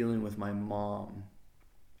did a healing with my mom.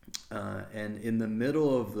 And in the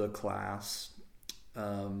middle of the class,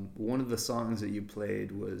 one of the songs that you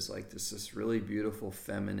played was this really beautiful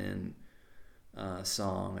feminine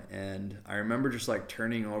song, and I remember just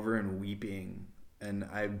turning over and weeping, and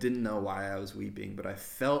I didn't know why I was weeping, but I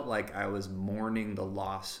felt like I was mourning the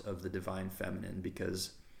loss of the divine feminine,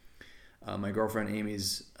 because my girlfriend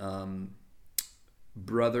Amy's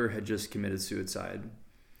brother had just committed suicide,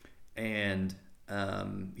 and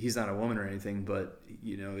he's not a woman or anything, but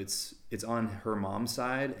it's on her mom's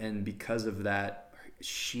side, and because of that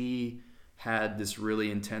she had this really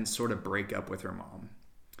intense sort of breakup with her mom,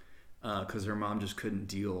 because her mom just couldn't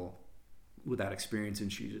deal with that experience,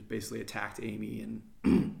 and she just basically attacked Amy, and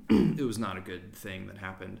it was not a good thing that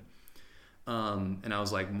happened. And I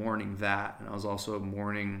was mourning that, and I was also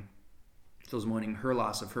mourning her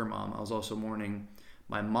loss of her mom. I was also mourning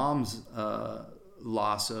my mom's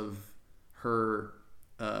loss of her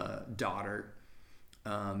daughter,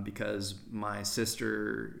 because my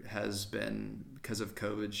sister has been, because of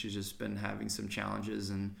COVID, she's just been having some challenges,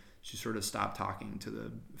 and she sort of stopped talking to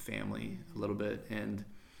the family a little bit. And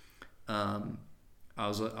I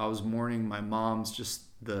was mourning my mom's, just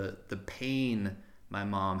the pain my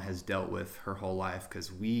mom has dealt with her whole life,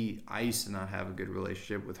 because I used to not have a good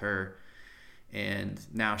relationship with her, and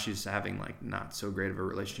now she's having not so great of a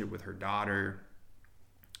relationship with her daughter.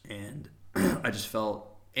 And I just felt,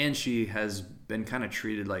 and she has been kind of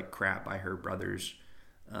treated like crap by her brothers,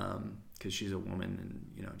 because she's a woman,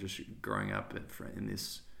 and just growing up in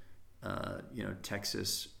this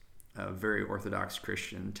Texas, very Orthodox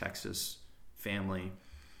Christian Texas family,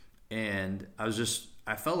 and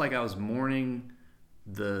I felt like I was mourning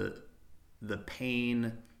the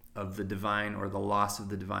pain of the divine, or the loss of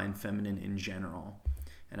the divine feminine in general.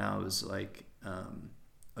 And I was like, I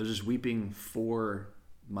was just weeping for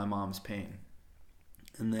my mom's pain.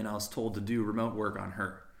 And then I was told to do remote work on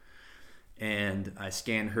her. And I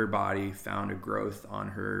scanned her body, found a growth on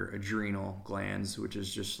her adrenal glands, which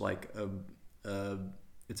is just like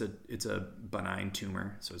it's a benign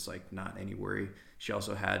tumor. So it's like not any worry. She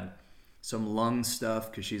also had some lung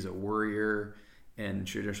stuff, because she's a worrier. In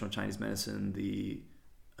traditional Chinese medicine, the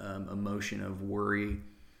emotion of worry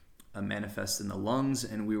manifests in the lungs,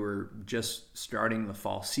 and we were just starting the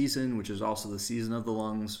fall season, which is also the season of the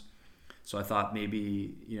lungs. So I thought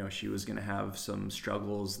maybe she was going to have some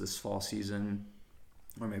struggles this fall season,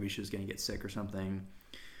 or maybe she was going to get sick or something.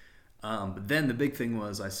 But then the big thing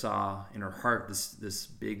was, I saw in her heart this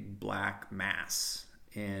big black mass,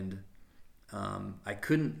 and I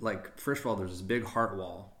couldn't, first of all, there's this big heart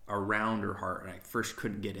wall around her heart, and I first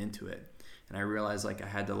couldn't get into it. And I realized I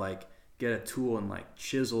had to get a tool and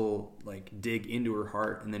chisel, dig into her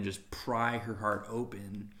heart, and then just pry her heart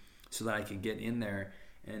open so that I could get in there.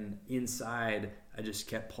 And inside, I just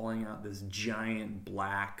kept pulling out this giant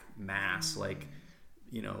black mass,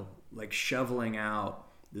 shoveling out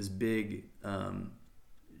this big,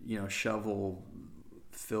 shovel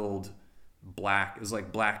filled black. It was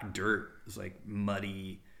like black dirt. It was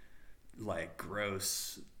muddy,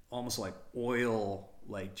 gross, almost like oil,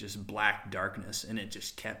 just black darkness. And it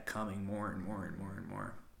just kept coming more and more and more and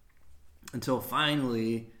more, until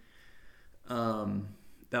finally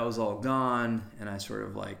that was all gone. And I sort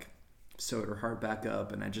of sewed her heart back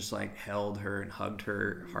up, and I just held her and hugged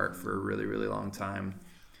her heart for a really, really long time.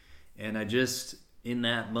 And I just, in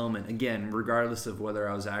that moment, again, regardless of whether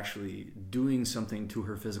I was actually doing something to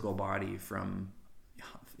her physical body from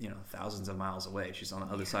thousands of miles away, she's on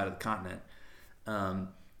the other side of the continent,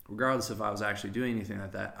 regardless if I was actually doing anything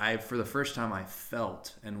like that, for the first time, I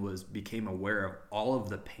felt and became aware of all of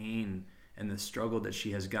the pain and the struggle that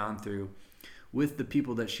she has gone through with the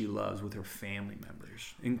people that she loves, with her family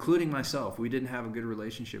members, including myself. We didn't have a good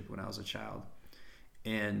relationship when I was a child.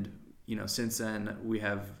 And, since then we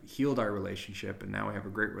have healed our relationship, and now we have a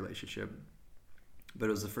great relationship. But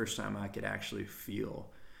it was the first time I could actually feel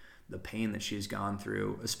the pain that she's gone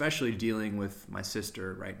through, especially dealing with my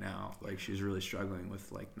sister right now. She's really struggling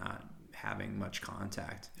with not having much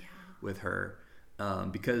contact with her,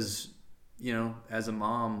 because as a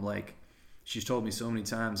mom, she's told me so many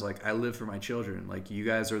times, I live for my children. You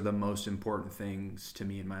guys are the most important things to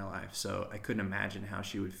me in my life. So I couldn't imagine how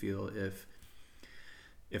she would feel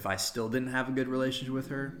if I still didn't have a good relationship with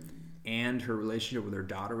her, and her relationship with her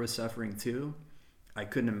daughter was suffering too. I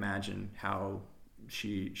couldn't imagine how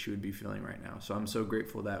she would be feeling right now. So I'm so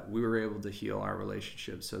grateful that we were able to heal our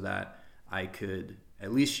relationship, so that I could,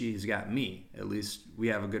 at least she's got me. At least we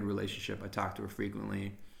have a good relationship. I talk to her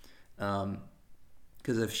frequently.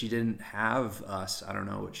 Because if she didn't have us, I don't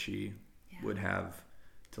know what she would have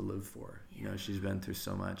to live for. She's been through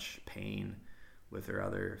so much pain with her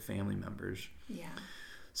other family members. Yeah.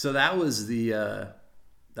 So that was the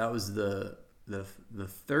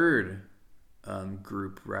third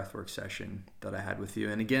group breathwork session that I had with you,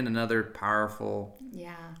 and again, another powerful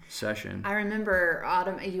session. I remember,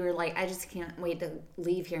 Autumn, you were like, I just can't wait to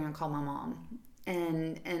leave here and call my mom,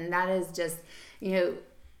 and that is just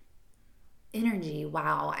energy.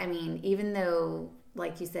 Wow. I mean, even though,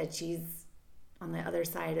 like you said, she's on the other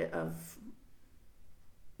side of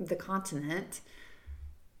the continent,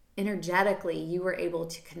 energetically, you were able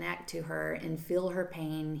to connect to her and feel her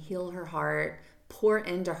pain, heal her heart, pour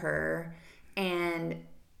into her. And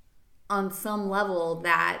on some level,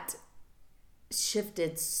 that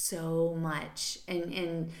shifted so much.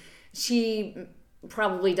 And she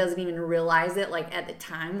probably doesn't even realize it at the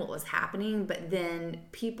time what was happening, but then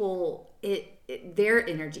people, their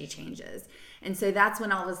energy changes. And so that's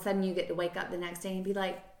when all of a sudden you get to wake up the next day and be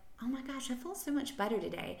like, oh my gosh, I feel so much better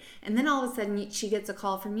today. And then all of a sudden she gets a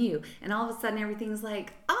call from you, and all of a sudden everything's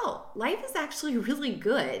like, oh, life is actually really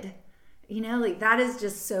good. That is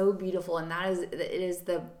just so beautiful. And it is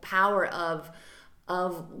the power of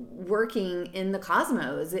working in the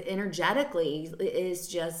cosmos energetically. It is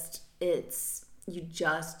just, you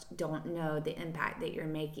just don't know the impact that you're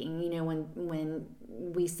making. When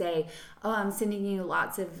we say, oh, I'm sending you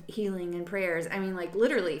lots of healing and prayers. I mean,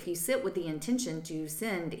 literally, if you sit with the intention to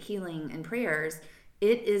send healing and prayers,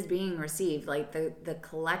 it is being received. The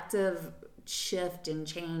collective shift and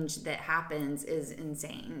change that happens is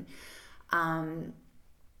insane.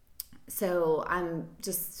 So I'm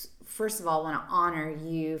just, first of all, want to honor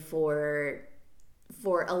you for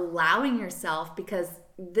allowing yourself, because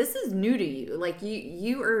this is new to you. Like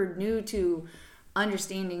you are new to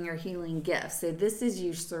understanding your healing gifts. So this is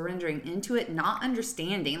you surrendering into it, not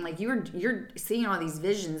understanding. Like you're seeing all these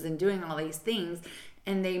visions and doing all these things,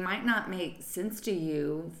 and they might not make sense to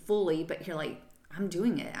you fully, but you're like, I'm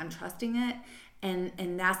doing it. I'm trusting it.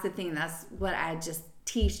 And that's the thing. That's what I just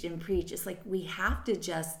teach and preach. It's like we have to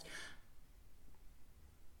just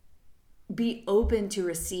be open to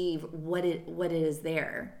receive what it is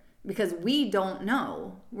there, because we don't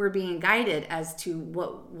know. We're being guided as to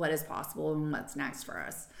what is possible and what's next for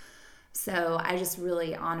us. So I just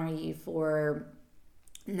really honor you for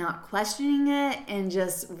not questioning it and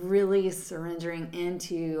just really surrendering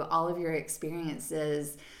into all of your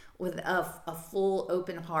experiences with a full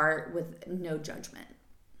open heart with no judgment.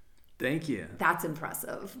 Thank you. That's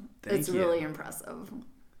impressive. Thank you. Really impressive.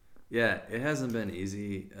 Yeah, it hasn't been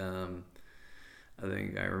easy. I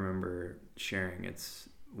think I remember sharing, it's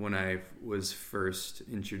when I was first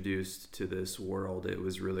introduced to this world, it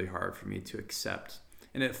was really hard for me to accept.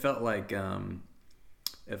 And it felt like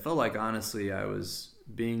honestly I was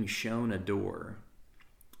being shown a door,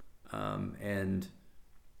 and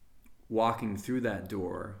walking through that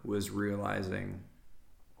door was realizing,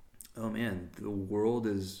 oh man, the world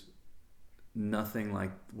is nothing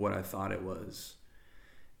like what I thought it was.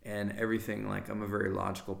 And everything, like, I'm a very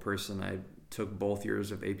logical person. I took both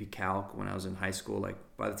years of AP Calc when I was in high school. Like,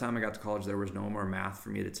 by the time I got to college, there was no more math for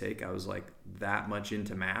me to take. I was like that much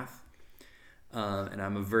into math. And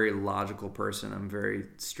I'm a very logical person. I'm very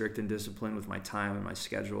strict and disciplined with my time and my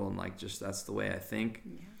schedule, and like, just that's the way I think.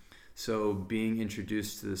 Yeah. So being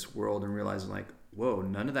introduced to this world and realizing like, whoa,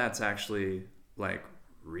 none of that's actually like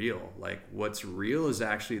real. Like, what's real is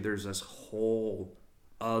actually there's this whole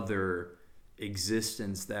other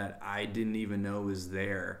existence that I didn't even know was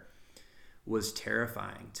there, was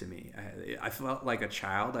terrifying to me. I felt like a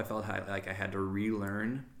child. I felt like I had to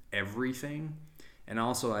relearn everything. And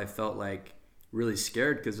also I felt like really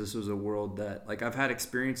scared, because this was a world that, like, I've had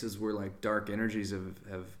experiences where like dark energies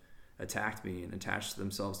have attacked me and attached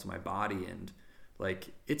themselves to my body, and like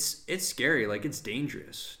it's scary, like it's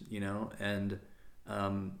dangerous, you know. And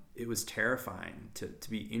it was terrifying to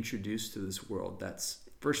be introduced to this world that's,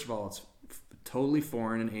 first of all, it's totally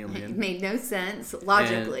foreign and alien. It made no sense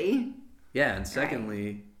logically. And secondly,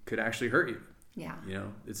 right, could actually hurt you. Yeah. You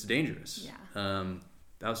know, it's dangerous. Yeah.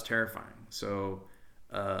 That was terrifying. So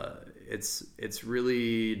it's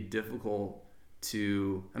really difficult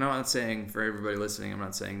to, and I'm not saying for everybody listening, I'm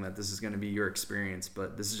not saying that this is going to be your experience,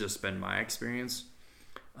 but this has just been my experience.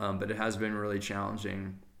 But it has been really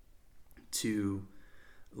challenging to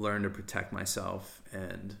learn to protect myself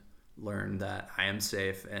and learn that I am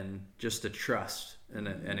safe, and just to trust and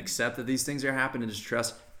accept that these things are happening, and just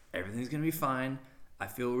trust everything's going to be fine. I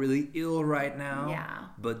feel really ill right now. Yeah.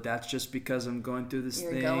 But that's just because I'm going through this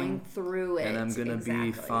thing. You're going through it. And I'm going to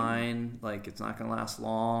be fine. Like, it's not going to last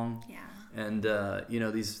long. Yeah. And, you know,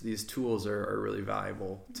 these tools are really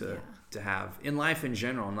valuable to have in life in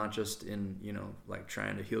general, not just in, you know, like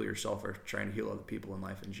trying to heal yourself or trying to heal other people in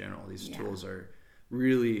life in general. These tools are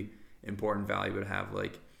really important, valuable to have,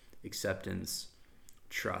 like acceptance,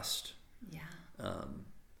 trust. Yeah.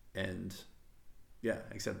 And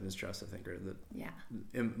acceptance, trust, I think, are the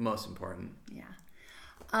most important. Yeah.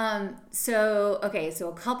 So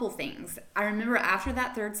a couple things. I remember after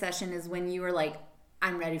that third session is when you were like,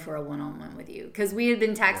 I'm ready for a one-on-one with you. Because we had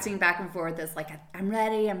been texting back and forth this, like, I'm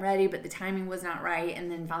ready, but the timing was not right.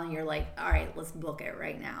 And then finally you're like, all right, let's book it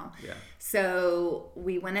right now. Yeah. So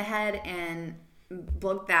we went ahead and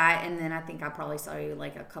booked that. And then I think I probably saw you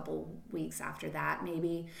like a couple weeks after that,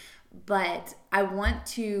 maybe. But I want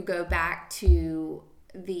to go back to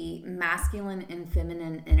the masculine and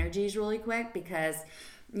feminine energies really quick, because,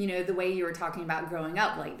 you know, the way you were talking about growing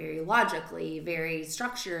up, like very logically, very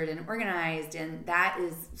structured and organized, and that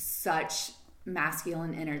is such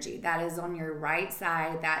masculine energy. That is on your right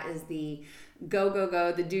side. That is the go,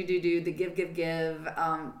 the do, the give,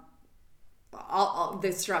 all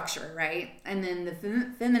the structure, right? And then the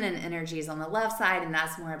feminine energy is on the left side, and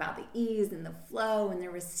that's more about the ease and the flow and the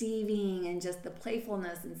receiving and just the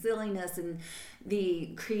playfulness and silliness and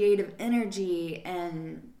the creative energy.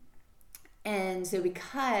 And so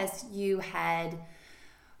because you had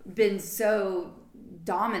been so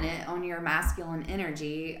dominant on your masculine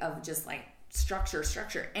energy of just like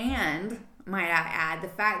structure, and might I add, the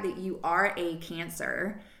fact that you are a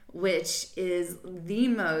Cancer, which is the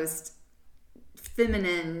most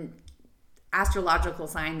feminine astrological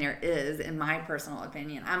sign there is, in my personal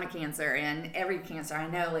opinion. I'm a Cancer, and every Cancer I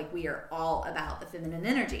know, like, we are all about the feminine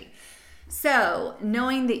energy. So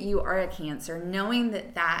knowing that you are a Cancer, knowing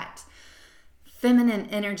that feminine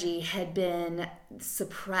energy had been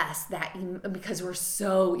suppressed, because we're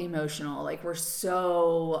so emotional, like we're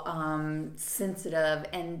so sensitive,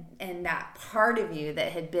 and that part of you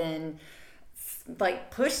that had been like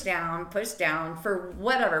pushed down for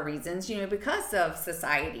whatever reasons, because of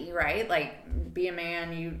society, right? Like, be a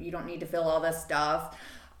man, you don't need to feel all this stuff,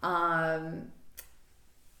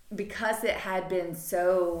 because it had been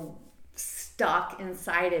so stuck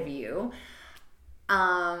inside of you.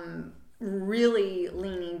 Really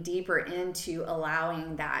leaning deeper into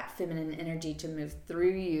allowing that feminine energy to move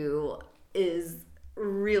through you is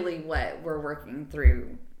really what we're working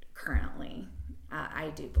through currently.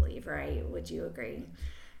 I do believe, right? Would you agree?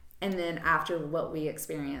 And then after what we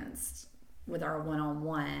experienced with our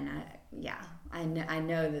one-on-one, I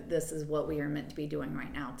know that this is what we are meant to be doing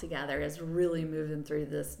right now together, is really moving through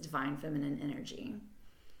this divine feminine energy.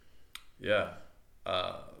 Yeah.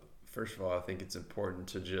 First of all, I think it's important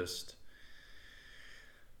to just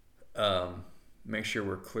make sure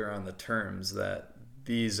we're clear on the terms that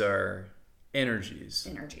these are energies,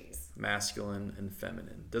 masculine and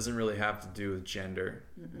feminine. Doesn't really have to do with gender.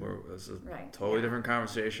 It's a totally different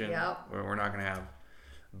conversation. We're not going to have.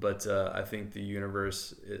 But I think the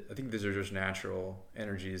universe, I think these are just natural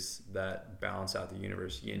energies that balance out the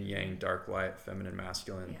universe: yin yang, dark light, feminine,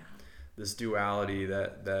 masculine. This duality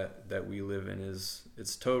that we live in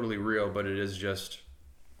it's totally real, but it is just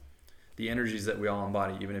the energies that we all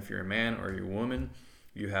embody. Even if you're a man or you're a woman,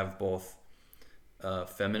 you have both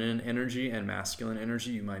feminine energy and masculine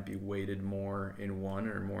energy. You might be weighted more in one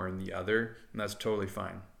or more in the other, and that's totally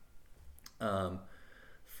fine.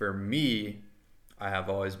 For me, I have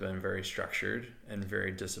always been very structured and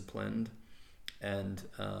very disciplined, and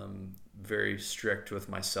very strict with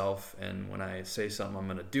myself. And when I say something, I'm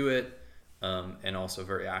going to do it, and also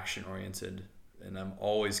very action oriented. And I'm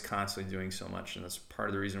always constantly doing so much. And that's part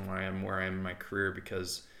of the reason why I'm where I am in my career,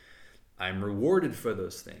 because I'm rewarded for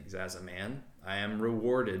those things. As a man, I am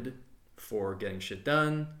rewarded for getting shit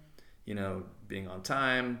done, being on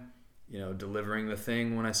time, delivering the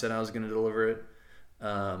thing when I said I was going to deliver it.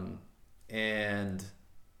 And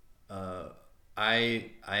I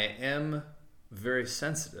am very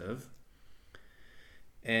sensitive.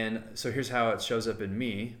 And so here's how it shows up in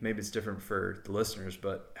me. Maybe it's different for the listeners,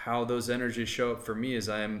 but how those energies show up for me is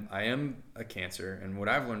I am a Cancer. And what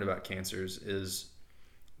I've learned about Cancers is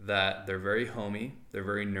that they're very homey, they're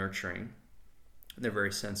very nurturing, they're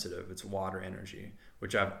very sensitive. It's water energy,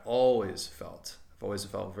 which I've always felt. I've always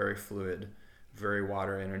felt very fluid, very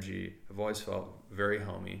water energy. I've always felt very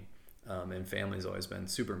homey, and family's always been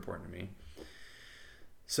super important to me.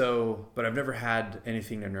 So, but I've never had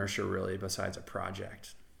anything to nurture really besides a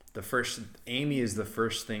project. Amy is the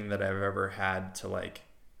first thing that I've ever had to like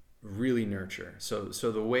really nurture. So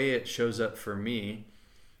the way it shows up for me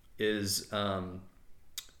is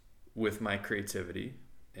with my creativity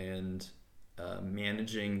and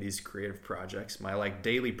managing these creative projects. My like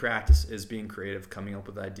daily practice is being creative, coming up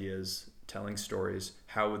with ideas, telling stories.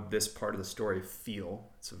 How would this part of the story feel?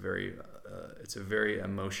 It's a very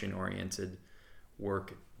emotion oriented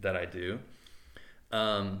work that I do,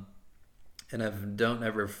 and I don't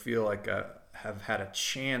ever feel like I have had a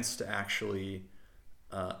chance to actually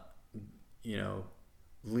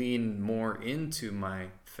lean more into my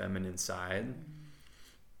feminine side.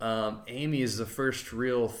 Amy is the first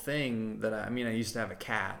real thing that I used to have a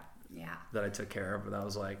cat that I took care of, but that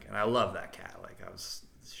was like, and I love that cat,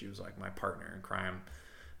 she was like my partner in crime,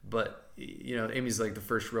 but Amy's like the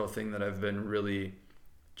first real thing that I've been really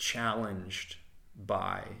challenged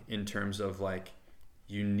by, in terms of like,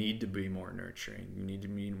 you need to be more nurturing, you need to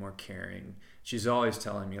be more caring. She's always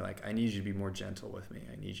telling me like, I need you to be more gentle with me,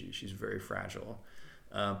 I need you. She's very fragile,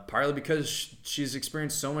 partly because she's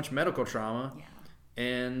experienced so much medical trauma,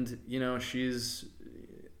 and she's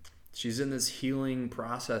in this healing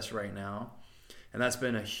process right now, and that's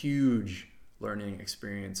been a huge learning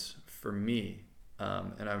experience for me,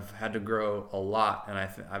 and I've had to grow a lot, and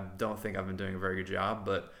I don't think I've been doing a very good job,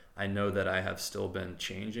 but I know that I have still been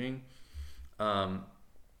changing. So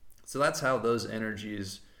that's how those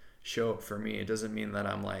energies show up for me. It doesn't mean that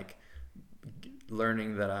I'm like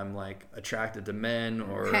learning that I'm like attracted to men,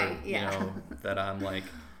 or that I'm like,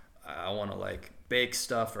 I want to like bake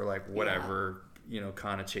stuff, or like whatever,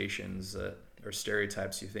 connotations that or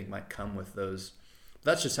stereotypes you think might come with those.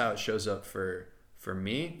 That's just how it shows up for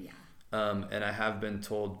me. And I have been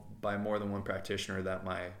told by more than one practitioner that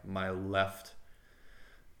my left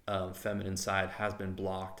feminine side has been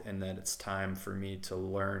blocked, and that it's time for me to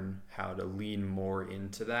learn how to lean more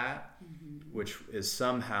into that, which is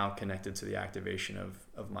somehow connected to the activation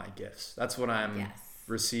of my gifts. That's what I'm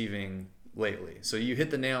receiving lately. So you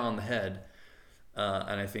hit the nail on the head.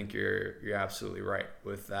 And I think you're absolutely right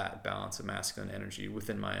with that balance of masculine energy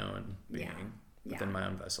within my own being, within my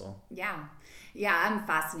own vessel. Yeah. I'm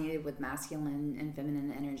fascinated with masculine and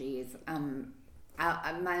feminine energies.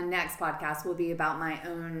 My next podcast will be about my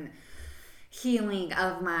own healing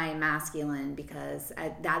of my masculine, because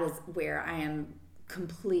that is where I am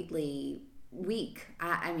completely weak.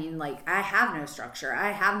 I mean, like, I have no structure.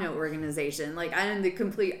 I have no organization. Like, I am the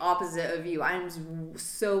complete opposite of you. I'm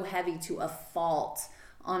so heavy to a fault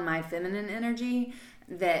on my feminine energy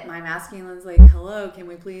that my masculine's like, hello, can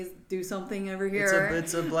we please do something over here?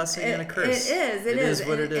 It's a blessing and a curse. It is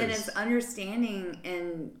what it is. And it's understanding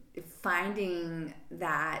and finding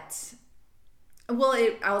that, well,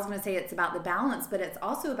 I was going to say it's about the balance, but it's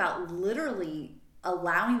also about literally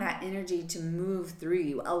allowing that energy to move through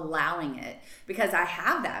you, allowing it, because I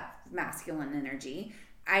have that masculine energy.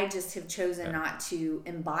 I just have chosen not to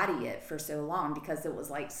embody it for so long, because it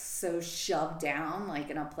was like so shoved down,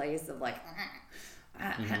 like in a place of like,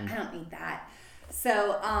 I don't need that.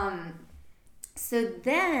 So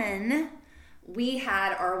then we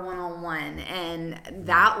had our one-on-one, and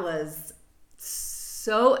that was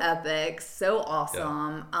so epic, so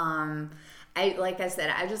awesome. Like I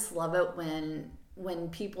said, I just love it when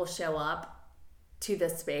people show up to the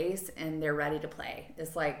space and they're ready to play.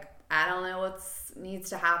 It's like, I don't know what needs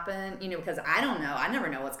to happen, because I don't know. I never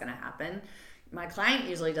know what's going to happen. My client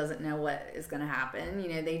usually doesn't know what is going to happen.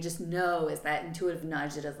 They just know, is that intuitive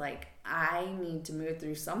nudge that is like, I need to move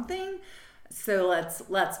through something, so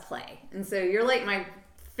let's play. And so you're like my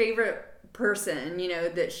favorite person,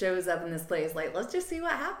 that shows up in this place, like, let's just see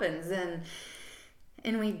what happens.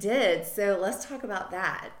 And we did. So let's talk about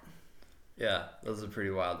that. Yeah, that was a pretty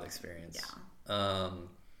wild experience. Yeah.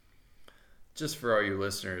 Just for all you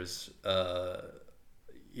listeners, I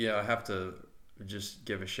have to just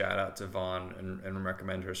give a shout out to Vaughn and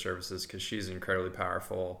recommend her services, because she's an incredibly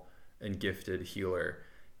powerful and gifted healer.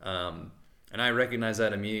 And I recognize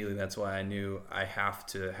that immediately. That's why I knew I have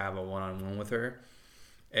to have a one-on-one with her.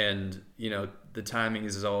 And, the timing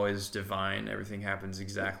is always divine. Everything happens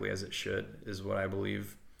exactly as it should, is what I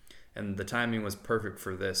believe. And the timing was perfect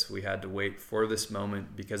for this. We had to wait for this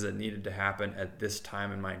moment because it needed to happen at this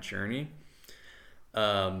time in my journey,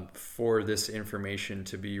 for this information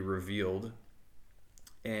to be revealed.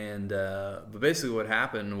 And but basically what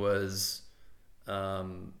happened was,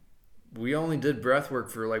 we only did breath work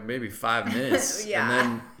for like maybe 5 minutes. Yeah. And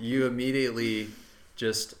then you immediately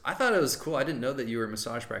I thought it was cool. I didn't know that you were a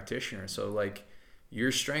massage practitioner. So like,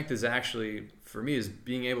 your strength is actually, for me, is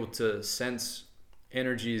being able to sense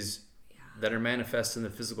energies that are manifest in the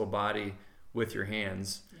physical body with your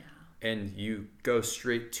hands. Yeah. And you go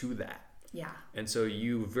straight to that. Yeah. And so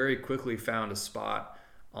you very quickly found a spot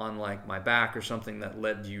on like my back or something that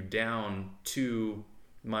led you down to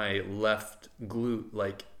my left glute.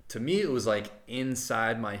 Like, to me, it was like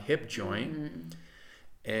inside my hip joint. Mm-hmm.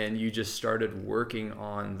 And you just started working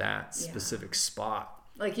on that specific spot.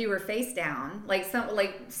 Like, you were face down. Like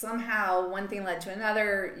somehow one thing led to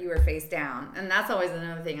another, you were face down. And that's always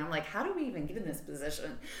another thing. I'm like, how do we even get in this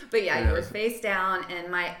position? But yeah, you were face down,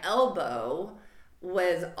 and my elbow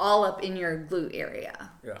was all up in your glute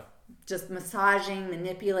area. Yeah. Just massaging,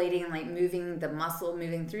 manipulating, like moving the muscle,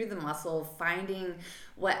 moving through the muscle, finding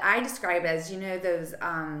what I describe as, those,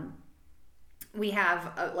 we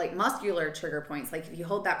have like muscular trigger points. Like, if you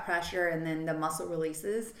hold that pressure and then the muscle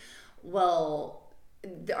releases, well,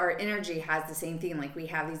 our energy has the same thing. Like, we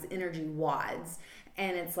have these energy wads,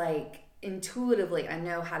 and it's like, intuitively, I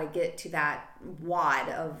know how to get to that wad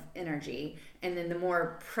of energy. And then the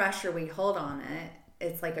more pressure we hold on it,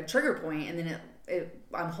 it's like a trigger point, and then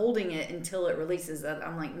I'm holding it until it releases.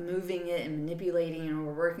 I'm like moving it and manipulating, and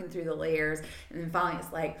we're working through the layers, and then finally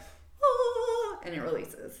it's like, and it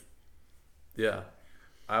releases. Yeah,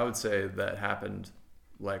 I would say that happened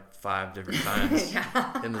like 5 different times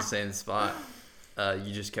in the same spot.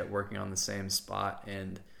 You just kept working on the same spot,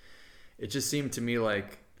 and it just seemed to me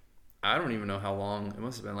like, I don't even know how long, it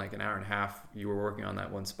must have been like an hour and a half you were working on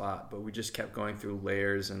that one spot, but we just kept going through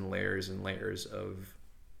layers and layers and layers of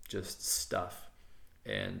just stuff.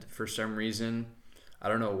 And for some reason, I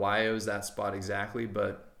don't know why it was that spot exactly,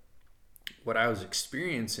 but what I was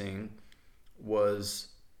experiencing was,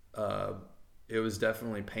 it was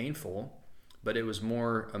definitely painful, but it was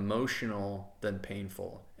more emotional than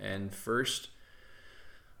painful. And first,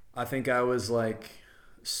 I think I was like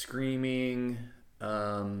screaming,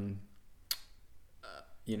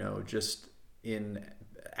 just in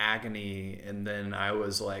agony. And then I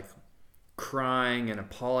was like crying and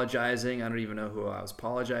apologizing. I don't even know who I was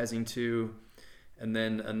apologizing to. And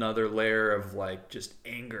then another layer of like just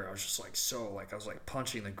anger. I was just like I was like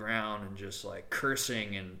punching the ground and just like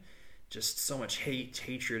cursing and just so much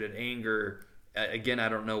hatred and anger. Again, I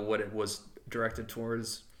don't know what it was directed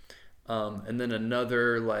towards. And then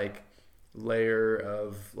another like layer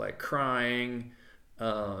of like crying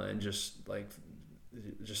and just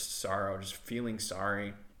sorrow, just feeling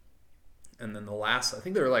sorry. And then I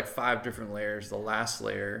think there were like 5 different layers. The last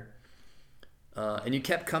layer, and you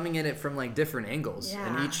kept coming at it from like different angles,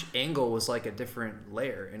 and each angle was like a different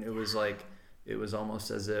layer. And it was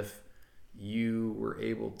almost as if you were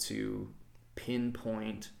able to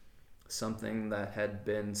pinpoint something that had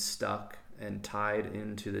been stuck and tied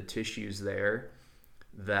into the tissues there,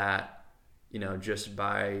 that, just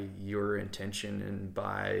by your intention and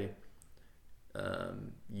by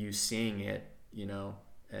you seeing it,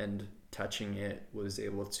 and touching it, was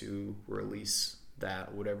able to release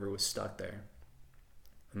that, whatever was stuck there.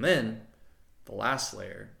 And then the last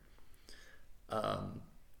layer,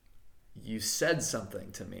 you said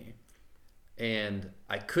something to me, and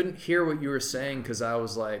I couldn't hear what you were saying because I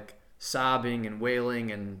was like sobbing and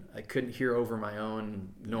wailing, and I couldn't hear over my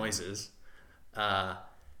own noises. But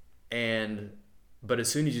as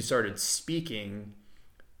soon as you started speaking,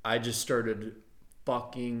 I just started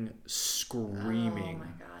fucking screaming. Oh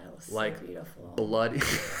my God, it was like so beautiful. Bloody.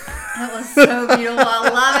 It was so beautiful.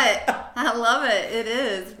 I love it. It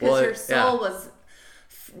is, because your soul was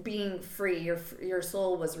being free. Your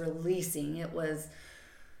soul was releasing. It was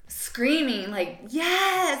screaming like,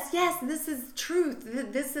 yes, this is truth.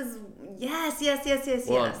 This is yes.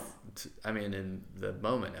 Well, I mean, in the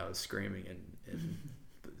moment I was screaming and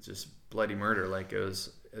just bloody murder. Like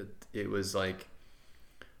it was like,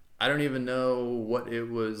 I don't even know what it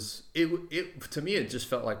was. It to me, it just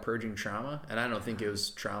felt like purging trauma. And I don't think it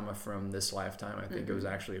was trauma from this lifetime. I think it was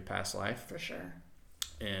actually a past life. For sure.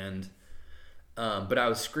 And, but I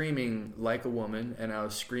was screaming like a woman, and I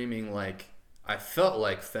was screaming like, I felt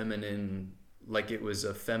like feminine, like it was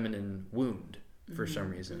a feminine wound for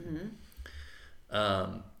some reason.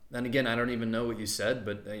 And again, I don't even know what you said,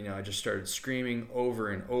 but I just started screaming over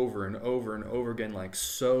and over and over and over again, like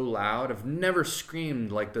so loud. I've never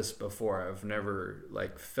screamed like this before. I've never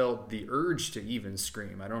like felt the urge to even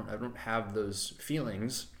scream. I don't have those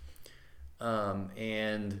feelings.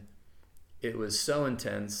 And it was so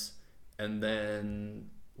intense. And then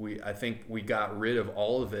I think we got rid of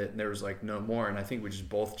all of it, and there was like no more. And I think we just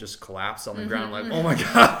both collapsed on the ground, like, oh my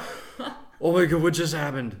God, what just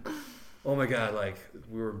happened? Oh my God, like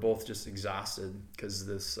we were both just exhausted, because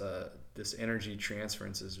this energy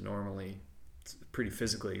transference is normally pretty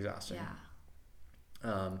physically exhausting.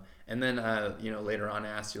 Yeah. And then later on I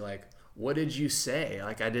asked you, like, what did you say?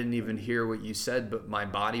 Like, I didn't even hear what you said, but my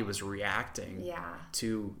body was reacting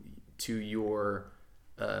to your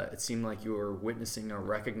it seemed like you were witnessing or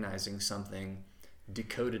recognizing something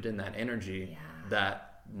decoded in that energy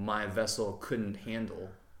that my vessel couldn't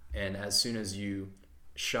handle. And as soon as you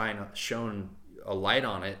shone a light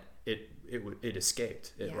on it, it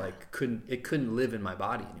escaped. It couldn't live in my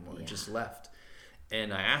body anymore. It just left.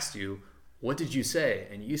 And I asked you, what did you say?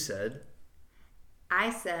 And you said,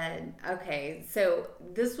 I said, okay, so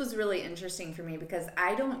this was really interesting for me, because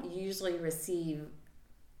I don't usually receive,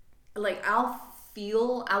 like, I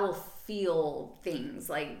will feel things,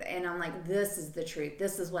 like, and I'm like, this is the truth.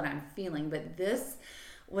 This is what I'm feeling. But this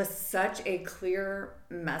was such a clear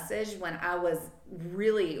message when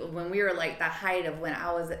we were like the height of when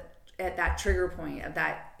I was at that trigger point of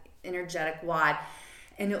that energetic wad.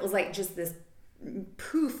 And it was like just this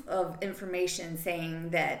poof of information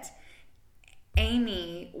saying that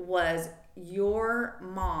Amy was your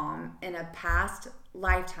mom in a past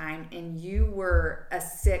lifetime, and you were a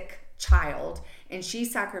sick child, and she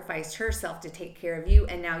sacrificed herself to take care of you,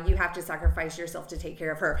 and now you have to sacrifice yourself to take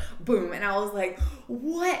care of her. Boom. And I was like,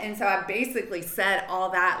 what? And so I basically said all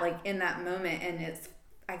that like in that moment, and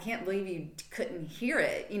I can't believe you couldn't hear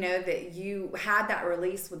it, that you had that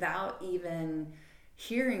release without even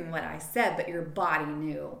hearing what I said, but your body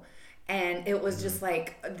knew. And it was just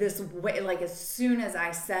like this way, like as soon as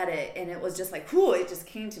I said it, and it was just like, whoo, it just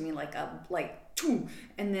came to me like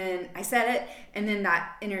and then I said it, and then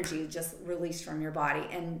that energy just released from your body,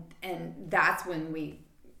 and that's when we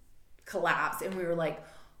collapsed, and we were like,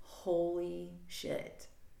 holy shit,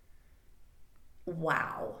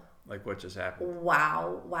 wow, like what just happened?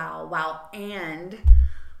 Wow, and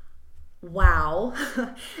wow,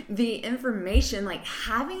 the information, like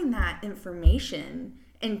having that information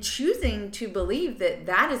and choosing to believe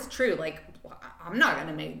that is true. Like, I'm not going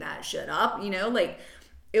to make that shit up, like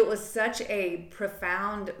it was such a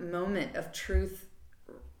profound moment of truth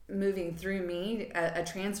moving through me, a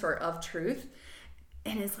transfer of truth.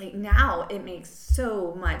 And it's like, now it makes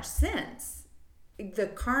so much sense. The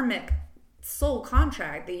karmic soul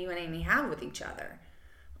contract that you and Amy have with each other.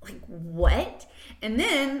 Like, what? And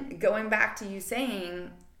then going back to you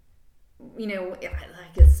saying, like,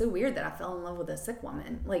 it's so weird that I fell in love with a sick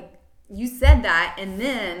woman. Like, you said that, and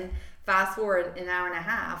then fast forward an hour and a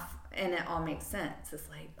half, and it all makes sense. It's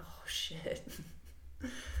like, oh, shit.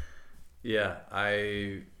 Yeah,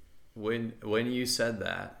 when you said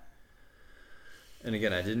that, and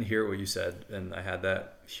again, I didn't hear what you said, and I had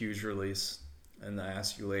that huge release, and I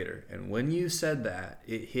asked you later. And when you said that,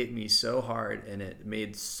 it hit me so hard, and it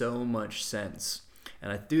made so much sense.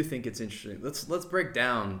 And I do think it's interesting. Let's break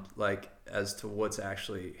down like as to what's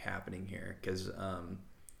actually happening here, because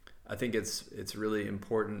I think it's really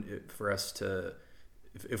important for us to,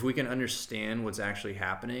 if we can understand what's actually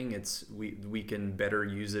happening, we can better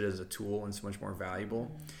use it as a tool, and it's much more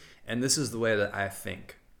valuable. And this is the way that I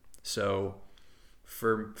think. So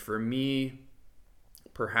for me,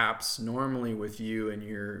 perhaps normally with you and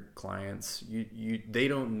your clients, they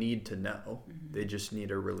don't need to know. They just need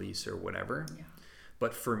a release or whatever. Yeah.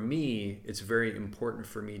 But for me, it's very important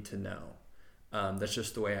for me to know. That's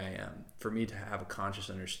just the way I am, for me to have a conscious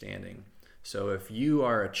understanding. So if you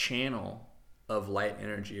are a channel of light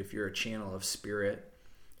energy, if you're a channel of spirit,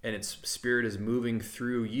 and its spirit is moving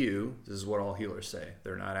through you, this is what all healers say.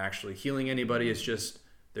 They're not actually healing anybody. It's just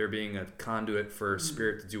they're being a conduit for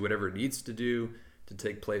spirit to do whatever it needs to do to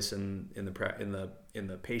take place in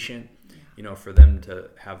the patient, for them to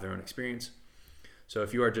have their own experience. So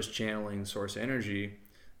if you are just channeling source energy,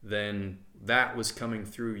 then that was coming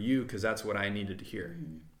through you, because that's what I needed to hear.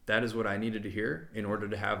 That is what I needed to hear in order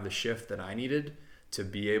to have the shift that I needed to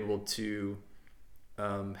be able to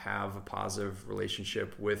have a positive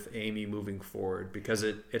relationship with Amy moving forward, because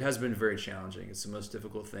it has been very challenging. It's the most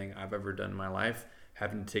difficult thing I've ever done in my life,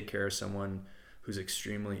 having to take care of someone who's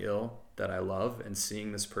extremely ill that I love, and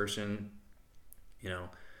seeing this person,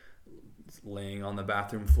 laying on the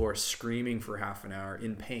bathroom floor screaming for half an hour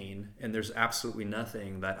in pain, and there's absolutely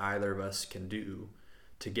nothing that either of us can do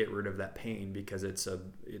to get rid of that pain, because it's a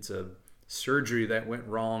surgery that went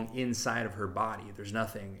wrong inside of her body. There's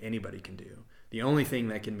nothing anybody can do. The only thing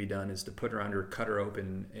that can be done is to put her under, cut her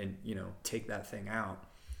open, and take that thing out.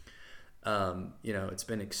 It's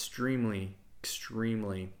been extremely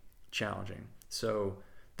challenging. So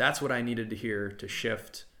that's what I needed to hear to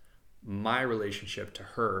shift my relationship to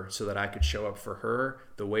her, so that I could show up for her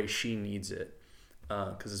the way she needs it,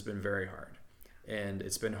 because it's been very hard. And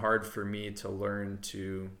it's been hard for me to learn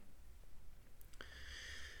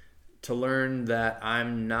that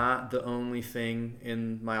I'm not the only thing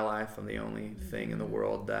in my life. I'm the only thing in the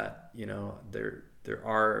world that, there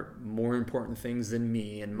are more important things than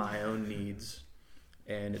me and my own needs.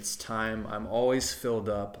 And it's time. I'm always filled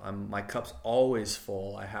up. My cup's always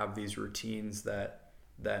full. I have these routines that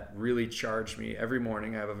really charge me. Every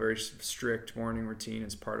morning I have a very strict morning routine.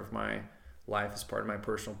 It's part of my life. It's part of my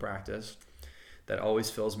personal practice that always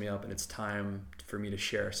fills me up. And it's time for me to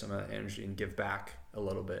share some of that energy and give back a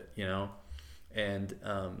little bit, And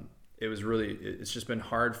it's just been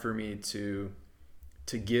hard for me to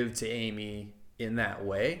give to Amy in that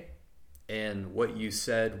way. And what you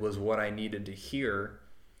said was what I needed to hear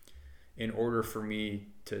in order for me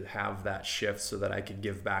to have that shift, so that I could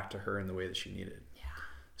give back to her in the way that she needed. Yeah.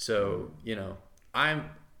 So,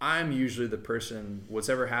 I'm usually the person, what's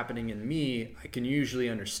ever happening in me, I can usually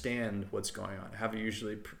understand what's going on. I have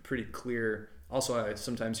usually pretty clear. Also, I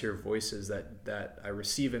sometimes hear voices that I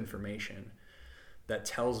receive information that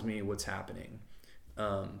tells me what's happening.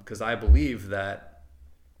 Because I believe that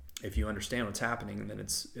if you understand what's happening, then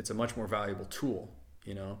it's a much more valuable tool,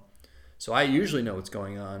 So I usually know what's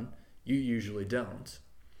going on. You usually don't.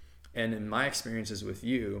 And in my experiences with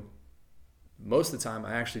you, most of the time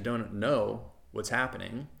I actually don't know what's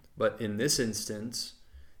happening. But in this instance,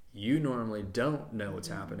 you normally don't know what's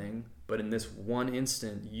happening. But in this one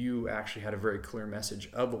instant, you actually had a very clear message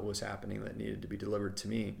of what was happening that needed to be delivered to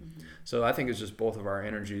me. So I think it's just both of our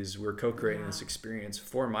energies. We're co-creating this experience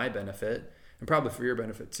for my benefit, and probably for your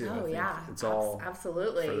benefit too. Oh, I think it's all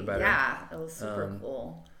absolutely for the better. Yeah, it was super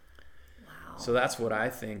cool. Wow. So that's what I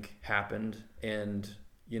think happened, and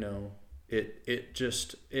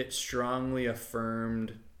it strongly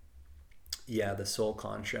affirmed, the soul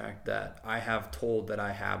contract that I have told that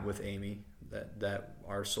I have with Amy, that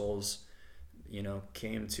our souls,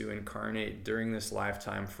 came to incarnate during this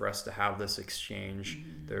lifetime for us to have this exchange.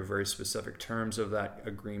 There are very specific terms of that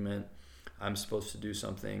agreement. I'm supposed to do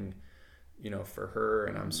something, for her,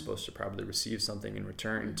 and I'm supposed to probably receive something in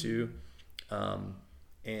return too.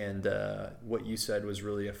 And what you said was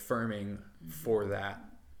really affirming for that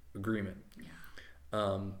agreement.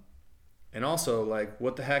 Yeah. And also, like,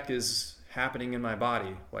 what the heck is happening in my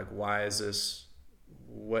body? Like, why is this?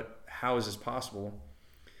 How is this possible?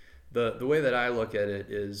 The way that I look at it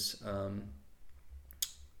is,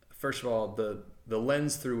 first of all, the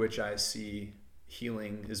lens through which I see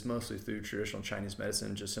healing is mostly through traditional Chinese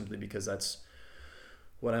medicine, just simply because that's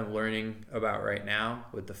what I'm learning about right now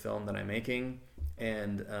with the film that I'm making.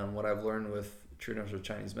 And what I've learned with traditional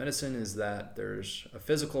Chinese medicine is that there's a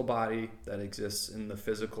physical body that exists in the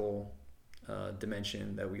physical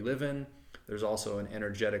dimension that we live in. There's also an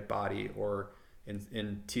energetic body, or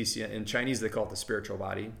in Chinese they call it the spiritual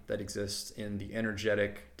body, that exists in the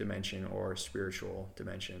energetic dimension or spiritual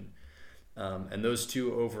dimension. And those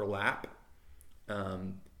two overlap.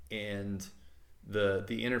 And the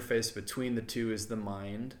interface between the two is the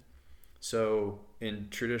mind. So in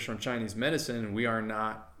traditional Chinese medicine, we're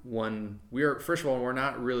not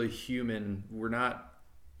really human. We're not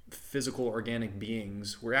physical organic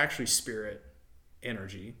beings. We're actually spirit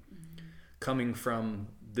energy coming from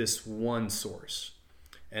this one source.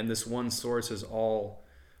 And this one source is all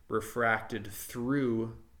refracted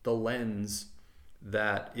through the lens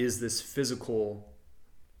that is this physical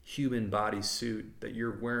human body suit that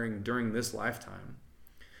you're wearing during this lifetime.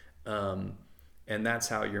 And that's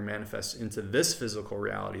how you're manifest into this physical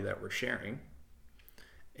reality that we're sharing.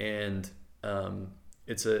 And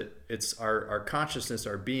it's our consciousness,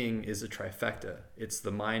 our being is a trifecta. It's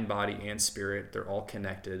the mind, body, and spirit. They're all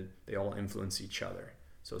connected. They all influence each other.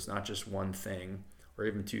 So it's not just one thing or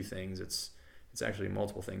even two things. It's actually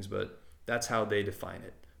multiple things, but that's how they define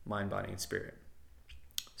it: mind, body, and spirit.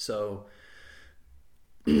 So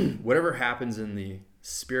whatever happens in the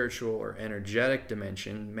spiritual or energetic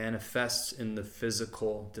dimension manifests in the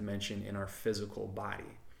physical dimension in our physical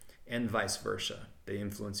body, and vice versa. They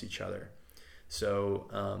influence each other. So,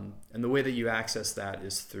 and the way that you access that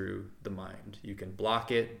is through the mind. You can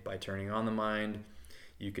block it by turning on the mind.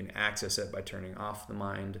 You can access it by turning off the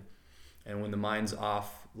mind. And when the mind's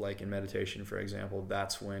off, like in meditation, for example,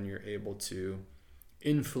 that's when you're able to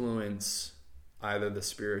influence either the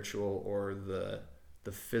spiritual or the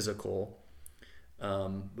physical,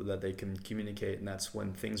 that they can communicate, and that's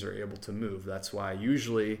when things are able to move. That's why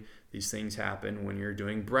usually these things happen when you're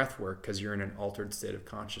doing breath work, because you're in an altered state of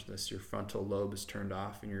consciousness. Your frontal lobe is turned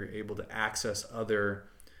off, and you're able to access other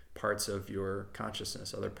parts of your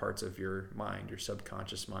consciousness, other parts of your mind, your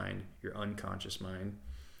subconscious mind, your unconscious mind,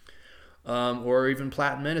 or even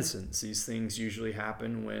plant medicines. These things usually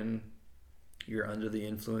happen when you're under the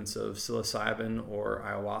influence of psilocybin or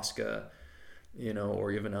ayahuasca,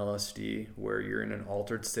 or even LSD, where you're in an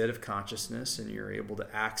altered state of consciousness and you're able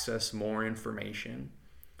to access more information.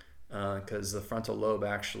 Because the frontal lobe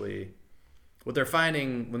actually, what they're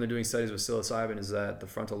finding when they're doing studies with psilocybin is that the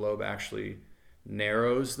frontal lobe actually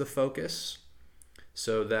narrows the focus,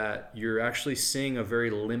 so that you're actually seeing a very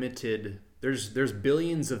limited, there's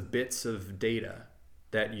billions of bits of data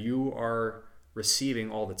that you are receiving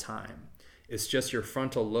all the time. It's just your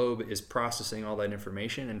frontal lobe is processing all that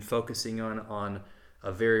information and focusing on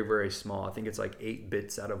a very, very small, I think it's like 8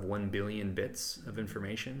 bits out of 1 billion bits of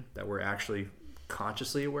information that we're actually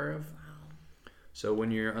consciously aware of. Wow. So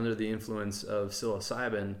when you're under the influence of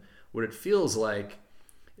psilocybin, what it feels like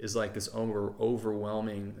is like this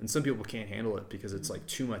overwhelming, and some people can't handle it because it's like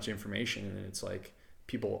too much information, and it's like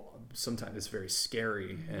sometimes it's very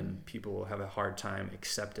scary, and people have a hard time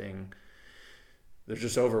accepting. They're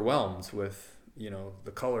just overwhelmed with,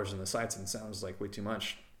 the colors and the sights and sounds, like way too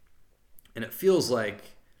much. And it feels like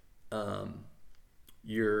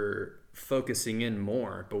you're focusing in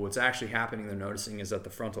more, but what's actually happening, they're noticing, is that the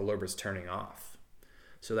frontal lobe is turning off.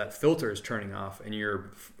 So that filter is turning off, and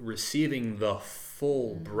you're receiving the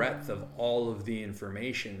full breadth of all of the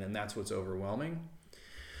information, and that's what's overwhelming.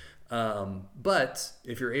 But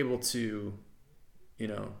if you're able to,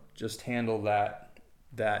 just handle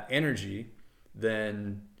that energy,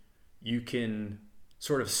 then you can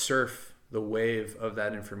sort of surf the wave of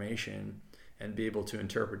that information and be able to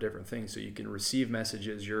interpret different things. So you can receive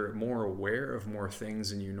messages. You're more aware of more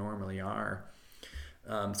things than you normally are.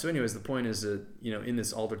 So anyways, the point is that, in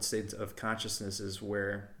this altered state of consciousness is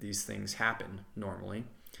where these things happen normally.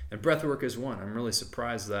 And breathwork is one. I'm really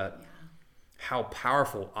surprised that how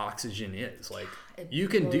powerful oxygen is. Like, you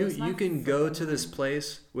can go to this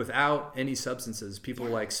place without any substances.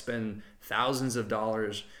 People spend thousands of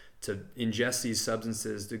dollars to ingest these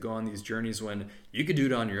substances, to go on these journeys when you could do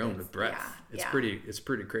it on your own with breath. It's pretty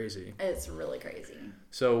crazy. It's really crazy.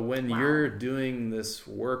 So when you're doing this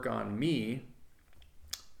work on me,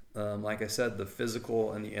 like I said, the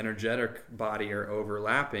physical and the energetic body are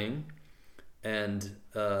overlapping. And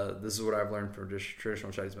this is what I've learned from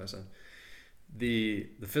traditional Chinese medicine. The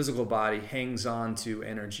physical body hangs on to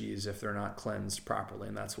energies if they're not cleansed properly,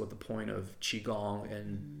 and that's what the point of Qigong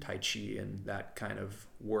and Tai Chi and that kind of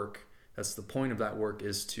work, that's the point of that work,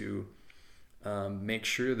 is to make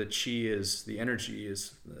sure that Qi is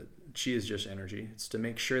just energy. It's to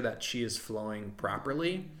make sure that Qi is flowing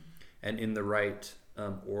properly and in the right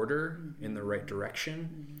order, in the right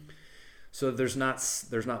direction. So there's not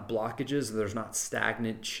blockages, there's not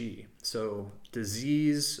stagnant Qi. So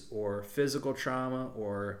disease or physical trauma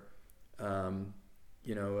or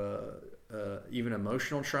even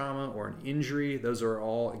emotional trauma or an injury, those are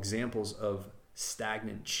all examples of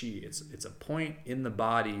stagnant Qi. It's a point in the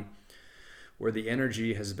body where the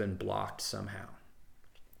energy has been blocked somehow.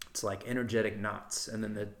 It's like energetic knots, and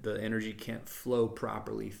then the energy can't flow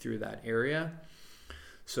properly through that area.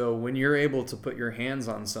 So when you're able to put your hands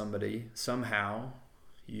on somebody, somehow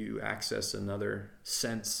you access another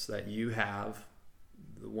sense that you have,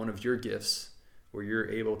 one of your gifts, where you're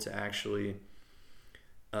able to actually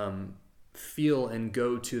feel and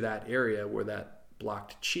go to that area where that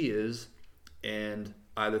blocked Qi is, and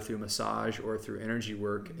either through massage or through energy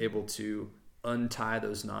work, able to untie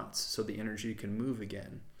those knots so the energy can move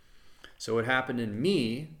again. So what happened in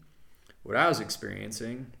me, what I was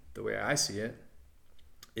experiencing, the way I see it,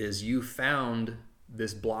 is you found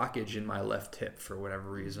this blockage in my left hip for whatever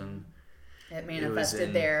reason. It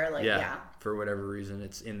manifested there, for whatever reason,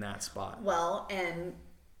 it's in that spot. Well, and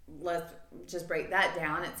let's just break that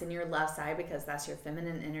down. It's in your left side because that's your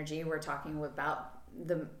feminine energy. We're talking about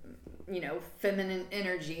the, feminine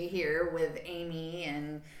energy here with Amy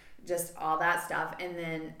and just all that stuff. And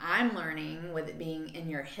then I'm learning with it being in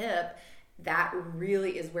your hip, that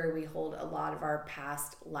really is where we hold a lot of our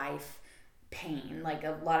past life pain, like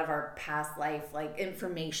a lot of our past life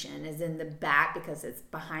information is in the back because it's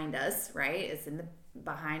behind us, right? It's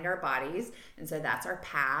behind our bodies, and so that's our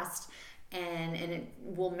past, and it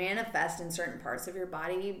will manifest in certain parts of your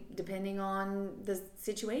body depending on the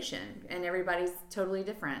situation, and everybody's totally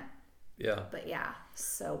different. Yeah. But yeah,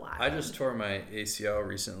 so wild. I just tore my ACL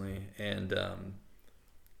recently, and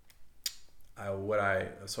I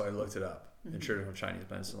looked it up. In traditional Chinese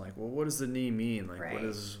medicine, what does the knee mean?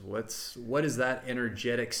 What is that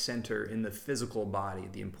energetic center in the physical body?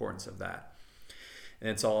 The importance of that, and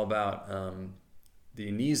it's all about the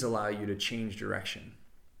knees allow you to change direction,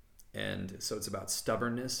 and so it's about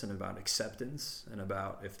stubbornness and about acceptance and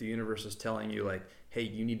about if the universe is telling you hey,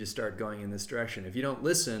 you need to start going in this direction. If you don't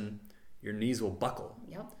listen, your knees will buckle.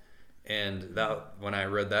 Yep. And that when I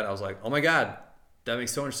read that, I was like, oh my God, that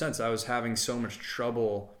makes so much sense. I was having so much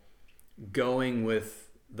trouble going with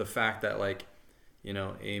the fact that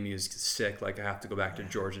Amy is sick, I have to go back to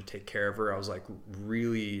Georgia to take care of her. I was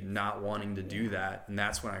really not wanting to do that, and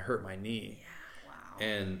that's when I hurt my knee. Yeah, wow.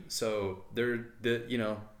 And so there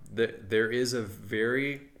is a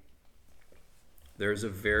very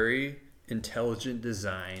intelligent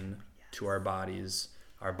design to our bodies.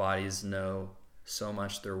 Our bodies know so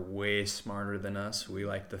much. They're way smarter than us. We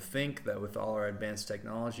like to think that with all our advanced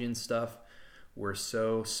technology and stuff, we're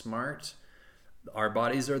so smart. Our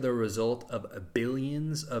bodies are the result of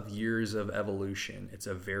billions of years of evolution. It's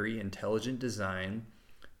a very intelligent design,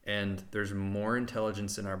 and there's more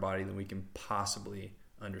intelligence in our body than we can possibly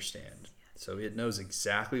understand. So it knows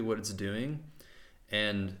exactly what it's doing,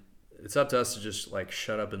 and it's up to us to just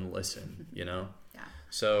shut up and listen, Yeah.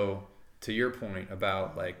 So to your point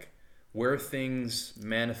about where things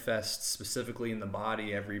manifest specifically in the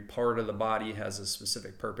body, every part of the body has a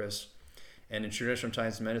specific purpose. And in traditional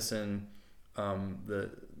Chinese medicine,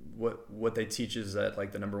 what they teach is that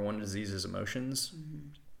the number one disease is emotions,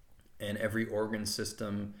 and every organ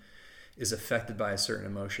system is affected by a certain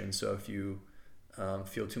emotion. So if you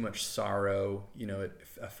feel too much sorrow, it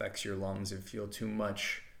affects your lungs. If you feel too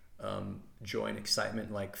much joy and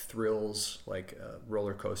excitement, thrills,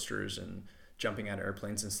 roller coasters and jumping out of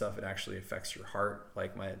airplanes and stuff, it actually affects your heart.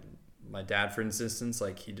 My dad, for instance,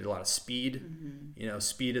 he did a lot of speed.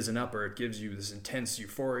 Speed is an upper. It gives you this intense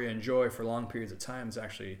euphoria and joy for long periods of time. It's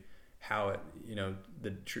actually how it,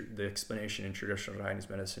 the explanation in traditional Chinese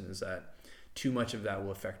medicine is that too much of that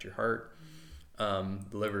will affect your heart. The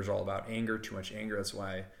liver is all about anger, too much anger. That's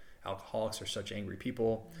why alcoholics are such angry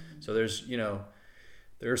people. So there's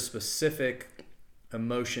specific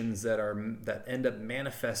emotions that end up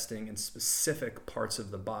manifesting in specific parts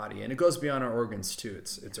of the body, and it goes beyond our organs too.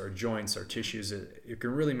 It's our joints, our tissues. It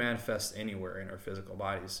can really manifest anywhere in our physical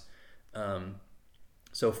bodies.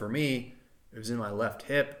 So for me, it was in my left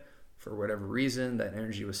hip. For whatever reason, that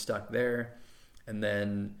energy was stuck there. And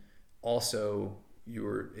then also you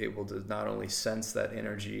were able to not only sense that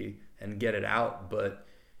energy and get it out, but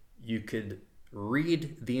you could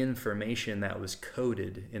read the information that was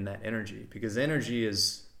coded in that energy, because energy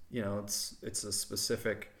is, it's a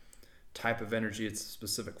specific type of energy. It's a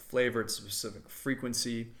specific flavor. It's a specific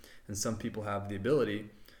frequency. And some people have the ability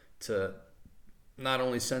to not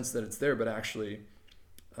only sense that it's there, but actually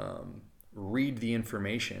read the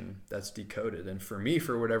information that's decoded. And for me,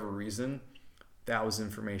 for whatever reason, that was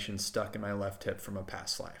information stuck in my left hip from a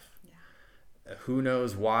past life. Yeah. Who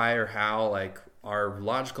knows why or how? Like, our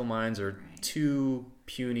logical minds are too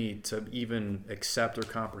puny to even accept or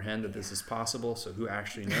comprehend that this is possible. So who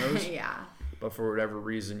actually knows? Yeah. But for whatever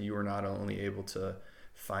reason, you were not only able to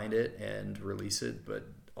find it and release it, but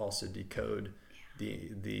also decode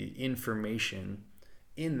the information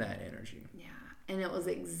in that energy. Yeah. And it was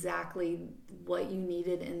exactly what you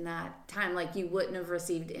needed in that time. Like, you wouldn't have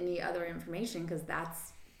received any other information because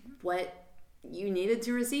that's what you needed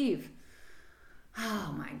to receive.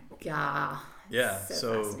 Oh my God. Yeah.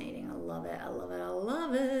 So fascinating. I love it. I love it. I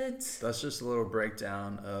love it. That's just a little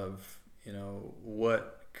breakdown of,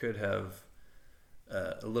 what could have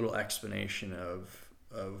a little explanation of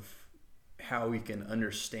how we can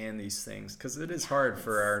understand these things, because it is hard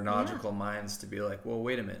for our logical minds to be like, well,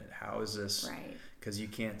 wait a minute, how is this? Right. Because you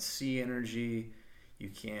can't see energy, you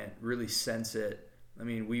can't really sense it. I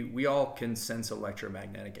mean, we all can sense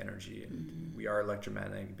electromagnetic energy, and we are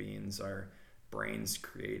electromagnetic beings. Our brains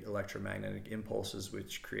create electromagnetic impulses,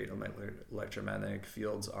 which create electromagnetic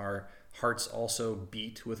fields. Our hearts also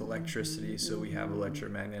beat with electricity, so we have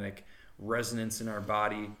electromagnetic resonance in our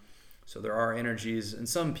body. So there are energies, and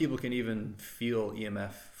some people can even feel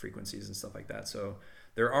EMF frequencies and stuff like that. So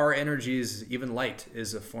there are energies. Even light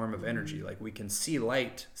is a form of energy. Like, we can see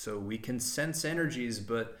light, so we can sense energies,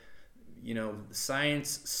 but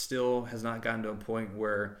science still has not gotten to a point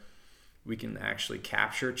where we can actually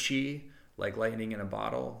capture chi like lightning in a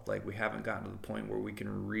bottle. Like, we haven't gotten to the point where we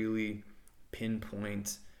can really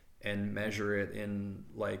pinpoint and measure it in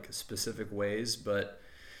like specific ways, but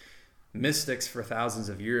mystics for thousands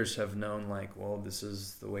of years have known, like, well, this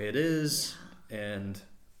is the way it is. Yeah. And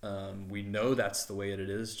we know that's the way it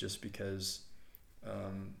is just because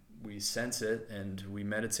we sense it, and we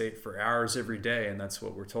meditate for hours every day, and that's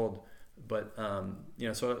what we're told. But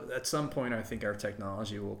so at some point I think our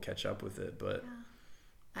technology will catch up with it. But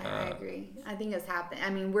I agree. I think it's happening. I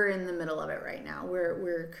mean, we're in the middle of it right now.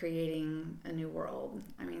 We're creating a new world.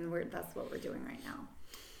 I mean, that's what we're doing right now.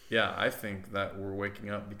 Yeah, I think that we're waking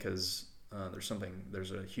up because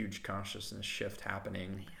there's a huge consciousness shift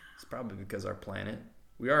happening. Yeah. It's probably because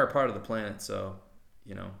we are a part of the planet, so,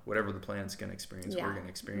 whatever the planet's going to experience, we're going to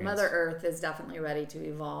experience. Mother Earth is definitely ready to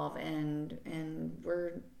evolve, and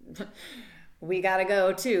we got to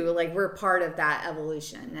go too. Like, we're part of that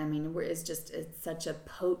evolution. I mean, it's such a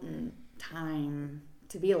potent time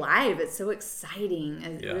to be alive. It's so exciting.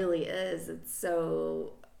 It really is. It's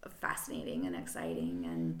so fascinating and exciting,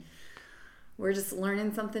 and we're just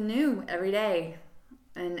learning something new every day,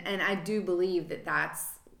 and I do believe that's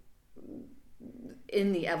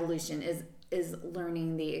in the evolution is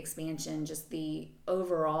learning, the expansion, just the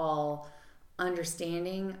overall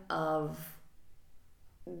understanding of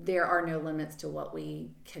there are no limits to what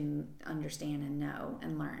we can understand and know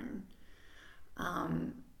and learn.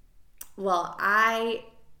 Well, I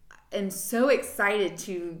am so excited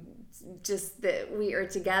just that we are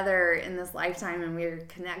together in this lifetime, and we're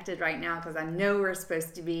connected right now, because I know we're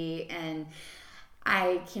supposed to be, and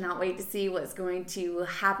I cannot wait to see what's going to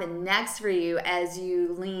happen next for you as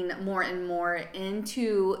you lean more and more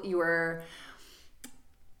into your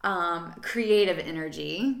creative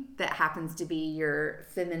energy that happens to be your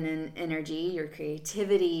feminine energy, your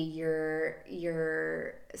creativity,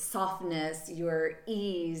 your softness, your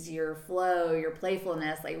ease, your flow, your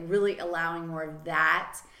playfulness, like really allowing more of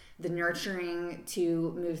that, the nurturing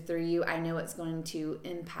to move through you. I know it's going to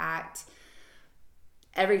impact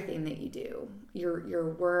everything that you do,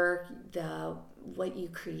 your work, what you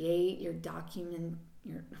create, your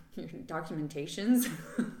documentations,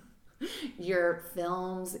 your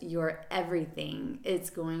films, your everything. It's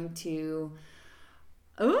going to,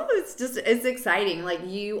 it's exciting. Like,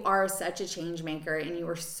 you are such a change maker, and you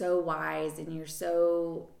are so wise, and you're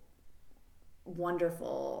so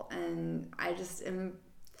wonderful, and I just am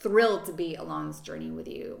thrilled to be along this journey with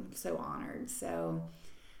you. I'm so honored. So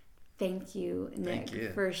Thank you, Nick, Thank you.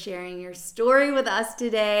 for sharing your story with us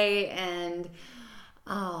today. And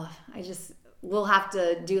we'll have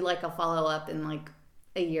to do like a follow-up in like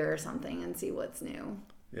a year or something and see what's new.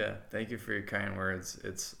 Yeah, thank you for your kind words.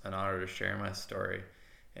 It's an honor to share my story.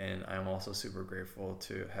 And I'm also super grateful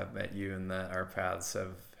to have met you and that our paths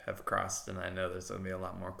have crossed. And I know there's going to be a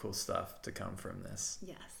lot more cool stuff to come from this.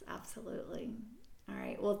 Yes, absolutely. All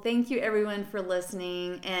right. Well, thank you everyone for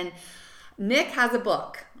listening. And Nick has a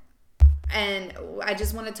book. And I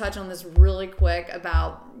just want to touch on this really quick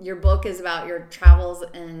about your book is about your travels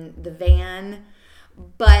in the van.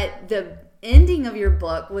 But the ending of your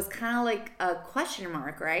book was kind of like a question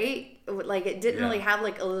mark, right? Like it didn't really have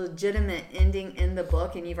like a legitimate ending in the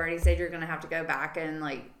book. And you've already said you're going to have to go back and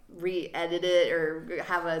like re-edit it or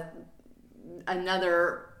have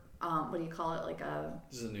another... what do you call it?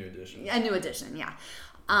 This is a new edition. A new edition, yeah.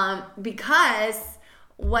 Because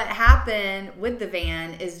what happened with the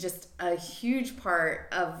van is just a huge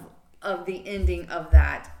part of the ending of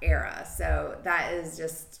that era. So that is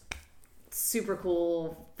just super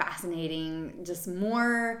cool, fascinating, just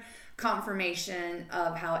more confirmation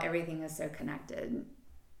of how everything is so connected.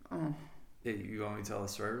 Oh. Hey, you want me to tell the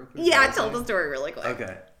story real quick? Yeah, tell the story really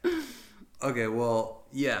quick. Okay, well,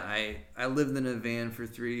 yeah, I lived in a van for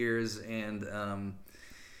 3 years, and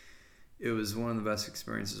it was one of the best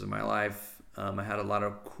experiences of my life. I had a lot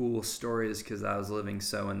of cool stories because I was living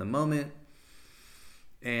so in the moment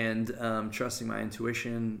and trusting my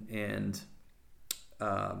intuition, and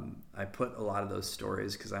I put a lot of those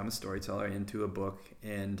stories, because I'm a storyteller, into a book,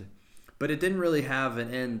 but it didn't really have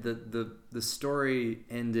an end. The story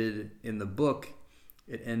ended in the book.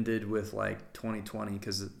 It ended with like 2020,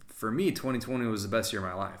 because for me 2020 was the best year of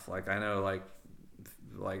my life. Like I know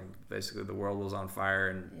like basically the world was on fire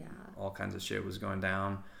and all kinds of shit was going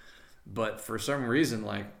down, but for some reason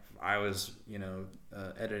like I was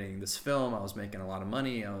editing this film, I was making a lot of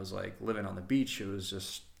money, I was like living on the beach. It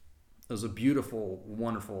was a beautiful,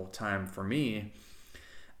 wonderful time for me.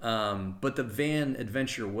 But the van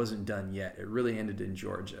adventure wasn't done yet. It really ended in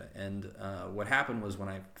Georgia. And what happened was when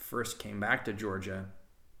I first came back to Georgia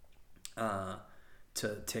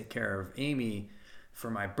to take care of Amy for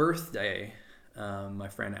my birthday, my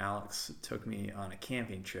friend Alex took me on a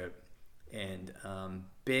camping trip. And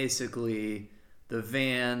basically the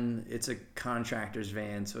van, it's a contractor's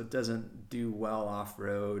van, so it doesn't do well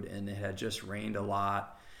off-road, and it had just rained a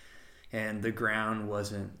lot. And the ground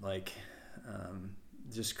wasn't like...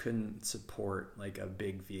 just couldn't support like a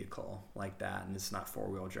big vehicle like that, and it's not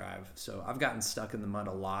 4-wheel drive. So I've gotten stuck in the mud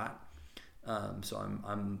a lot. So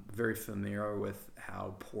I'm very familiar with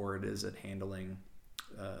how poor it is at handling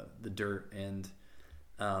the dirt, and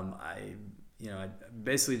I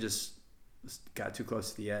basically just got too close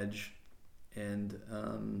to the edge, and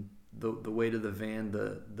the weight of the van,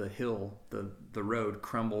 the hill, the road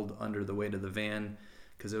crumbled under the weight of the van,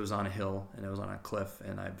 because it was on a hill and it was on a cliff,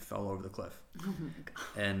 and I fell over the cliff. Oh my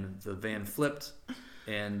God. And the van flipped,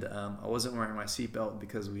 and I wasn't wearing my seatbelt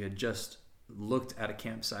because we had just looked at a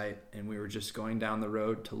campsite and we were just going down the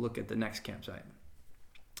road to look at the next campsite.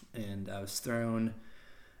 And I was thrown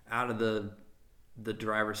out of the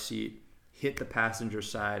driver's seat, hit the passenger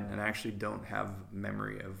side, and I actually don't have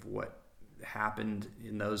memory of what happened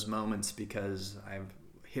in those moments because I've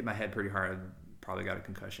hit my head pretty hard. I probably got a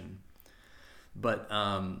concussion. But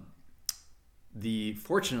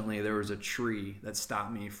fortunately there was a tree that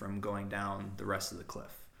stopped me from going down the rest of the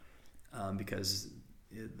cliff, because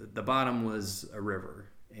the bottom was a river,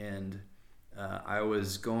 and I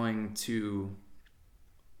was going to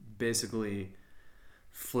basically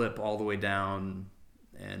flip all the way down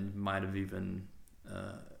and might have even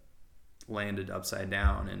landed upside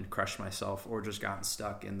down and crushed myself, or just gotten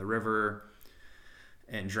stuck in the river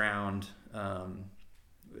and drowned. A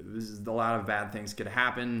lot of bad things could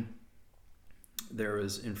happen. There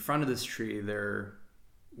was, in front of this tree, there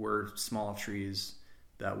were small trees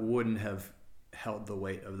that wouldn't have held the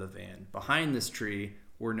weight of the van. Behind this tree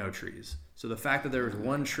were no trees. So the fact that there was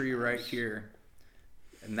one tree right here,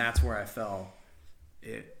 and that's where I fell,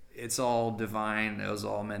 it's all divine. It was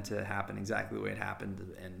all meant to happen exactly the way it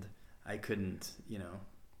happened. And I couldn't,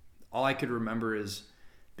 all I could remember is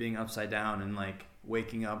being upside down and like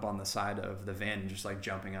waking up on the side of the van and just like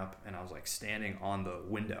jumping up, and I was like standing on the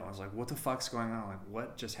window. I was like, what the fuck's going on? Like,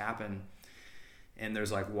 what just happened? And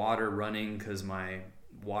there's like water running because my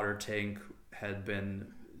water tank had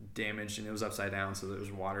been damaged and it was upside down, so there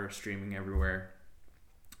was water streaming everywhere.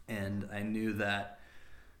 And I knew that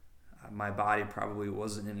my body probably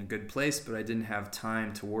wasn't in a good place, but I didn't have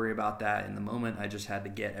time to worry about that in the moment. I just had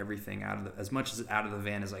to get everything as much out of the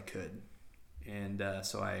van as I could. And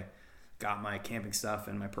so I got my camping stuff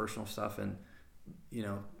and my personal stuff and, you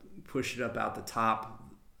know, pushed it up out the top,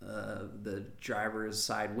 the driver's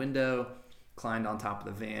side window, climbed on top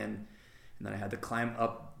of the van, and then I had to climb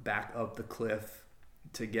back up the cliff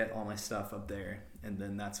to get all my stuff up there. And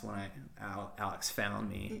then that's when Alex found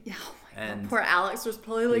me. Oh my God. Poor Alex was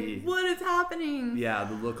probably like, what is happening? Yeah,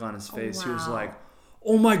 the look on his face. Wow. He was like,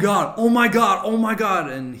 oh my God, oh my God, oh my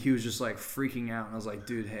God. And he was just like freaking out. And I was like,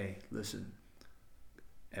 dude, hey, listen,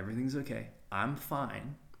 everything's okay. I'm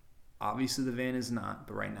fine. Obviously the van is not,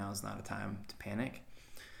 but right now is not a time to panic.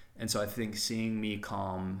 And so I think seeing me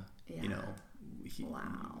calm, you know, he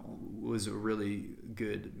was a really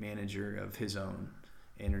good manager of his own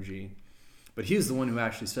energy. But he was the one who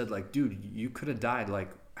actually said, like, dude, you could have died. Like,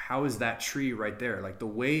 how is that tree right there? Like, the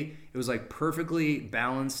way it was, like, perfectly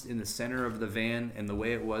balanced in the center of the van, and the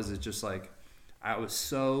way it was is just, like, I was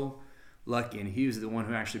so lucky. And he was the one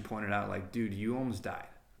who actually pointed out, like, dude, you almost died.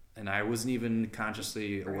 And I wasn't even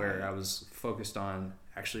consciously aware. Right. I was focused on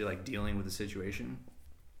actually, like, dealing with the situation.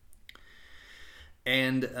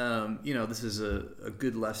 And, you know, this is a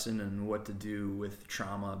good lesson in what to do with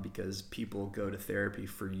trauma, because people go to therapy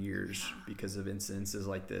for years because of incidences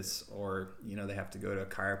like this, or, you know, they have to go to a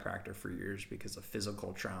chiropractor for years because of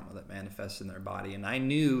physical trauma that manifests in their body. And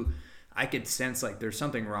I could sense like there's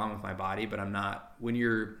something wrong with my body, but I'm not. When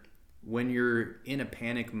you're in a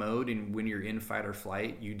panic mode and when you're in fight or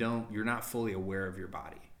flight, you're not fully aware of your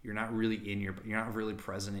body. You're not really you're not really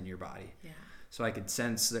present in your body. Yeah. So I could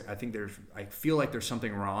sense that I feel like there's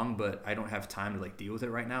something wrong, but I don't have time to like deal with it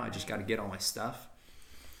right now. I just got to get all my stuff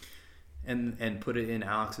and put it in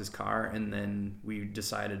Alex's car. And then we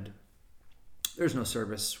decided there's no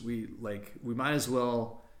service. We might as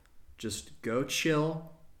well just go chill,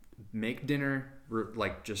 make dinner,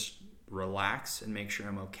 just relax and make sure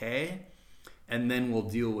I'm okay. And then we'll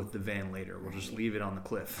deal with the van later. We'll just leave it on the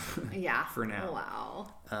cliff. Yeah. For now.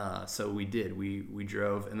 Wow. So we did. We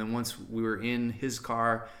drove, and then once we were in his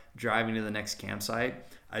car driving to the next campsite,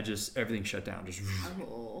 everything shut down.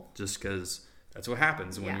 Just because that's what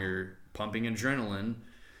happens when you're pumping adrenaline.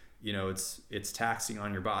 You know, it's taxing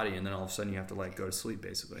on your body, and then all of a sudden you have to like go to sleep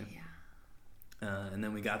basically. Yeah. And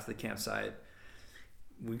then we got to the campsite.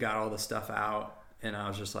 We got all the stuff out. And I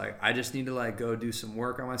was just like, I just need to like go do some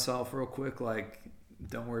work on myself real quick. Like,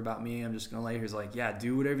 don't worry about me. I'm just going to lay here. He's like, yeah,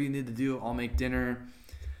 do whatever you need to do. I'll make dinner.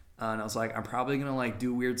 And I was like, I'm probably going to like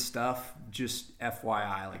do weird stuff. Just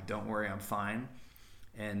FYI, like, don't worry, I'm fine.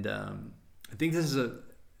 And I think this is a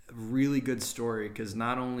really good story because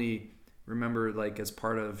not only remember like as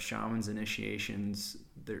part of shamans initiations,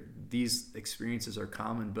 these experiences are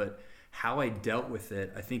common, but how I dealt with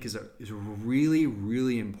it, I think is really,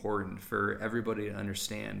 really important for everybody to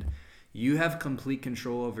understand. You have complete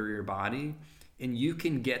control over your body, and you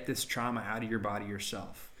can get this trauma out of your body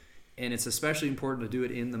yourself. And it's especially important to do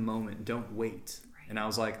it in the moment. Don't wait. Right. And I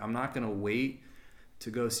was like, I'm not going to wait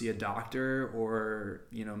to go see a doctor or,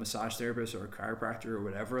 you know, massage therapist or a chiropractor or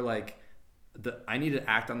whatever. Like, I need to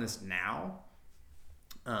act on this now.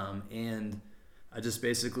 And I just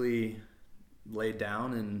basically laid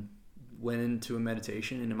down and went into a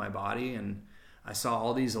meditation into my body, and I saw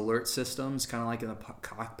all these alert systems kind of like in the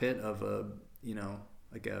cockpit of a, you know,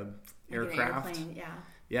 like a aircraft.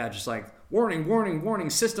 Yeah, just like warning, warning,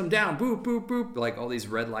 warning, system down, boop, boop, boop, like all these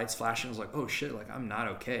red lights flashing. I was like, oh shit, like I'm not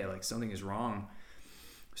okay, like something is wrong.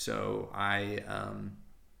 So I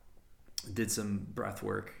did some breath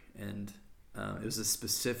work, and it was a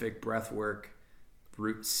specific breath work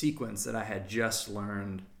root sequence that I had just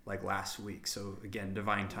learned like last week. So again,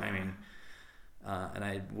 divine timing. And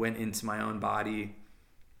I went into my own body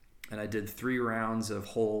and I did 3 rounds of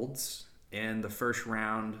holds. And the first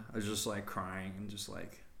round, I was just like crying and just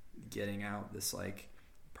like getting out this like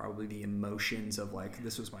probably the emotions of like,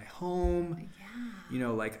 this was my home. You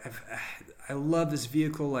know, like I love this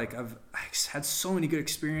vehicle. Like I had so many good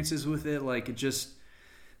experiences with it. Like it just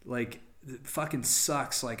like it fucking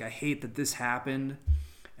sucks. Like I hate that this happened.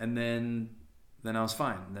 And then I was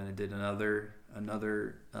fine. Then I did another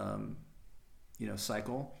you know,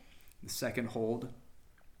 cycle. The second hold,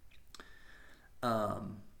 I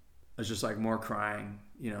was just like more crying,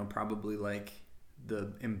 you know, probably like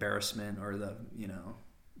the embarrassment or the, you know,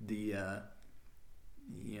 the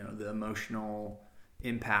emotional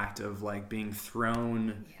impact of like being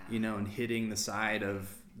thrown, you know, and hitting the side of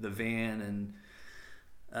the van, and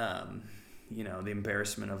you know, the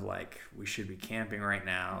embarrassment of like, we should be camping right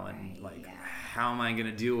now, and like, how am I going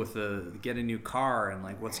to deal with get a new car, and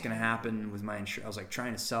like, what's going to happen with my insurance? I was like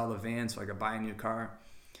trying to sell the van so I could buy a new car.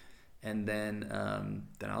 And then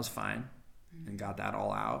I was fine and got that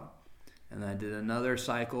all out. And then I did another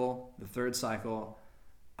cycle. The third cycle,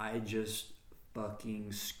 I just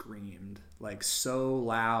fucking screamed, like so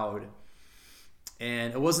loud.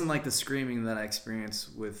 And it wasn't like the screaming that I experienced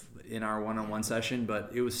in our one-on-one session,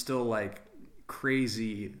 but it was still like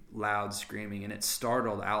crazy loud screaming, and it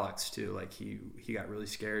startled Alex too. Like he got really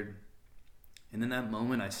scared. And in that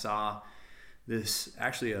moment I saw this,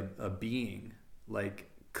 actually a being like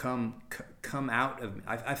come out of me.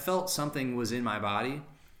 I felt something was in my body.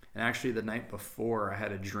 And actually the night before I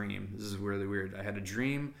had a dream. This is really weird. I had a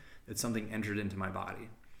dream that something entered into my body.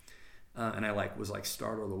 And I like was like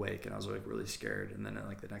startled awake, and I was like really scared. And then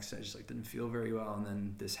like the next day I just like didn't feel very well. And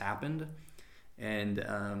then this happened. And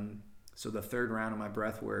so the third round of my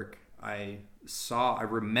breath work, I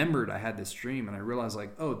remembered I had this dream, and I realized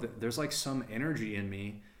like, oh, there's like some energy in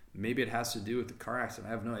me. Maybe it has to do with the car accident.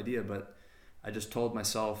 I have no idea. But I just told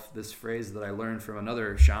myself this phrase that I learned from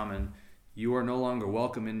another shaman: you are no longer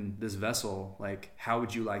welcome in this vessel. Like, how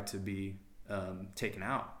would you like to be taken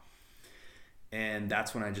out? And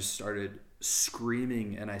that's when I just started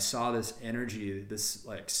screaming, and I saw this energy, this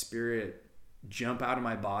like spirit jump out of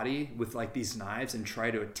my body with like these knives and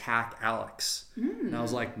try to attack Alex. And I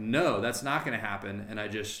was like, no, that's not going to happen. And I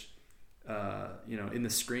just, in the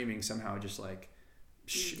screaming, somehow just like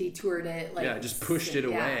detoured it. Like, yeah, just pushed it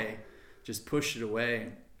away. Just pushed it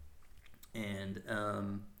away. And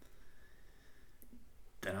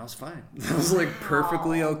then I was fine. I was like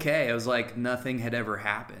perfectly okay. I was like nothing had ever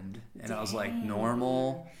happened. And I was like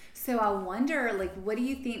normal. So I wonder, like, what do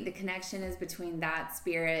you think the connection is between that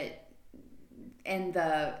spirit and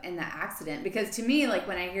the accident? Because to me, like,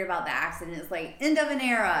 when I hear about the accident, it's like end of an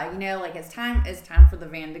era, like it's time for the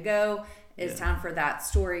van to go. It's time for that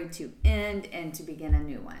story to end and to begin a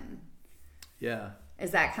new one. Yeah.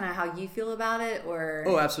 Is that kind of how you feel about it? Or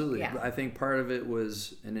oh, absolutely. Yeah. I think part of it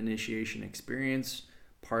was an initiation experience.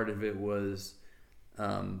 Part of it was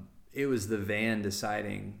the van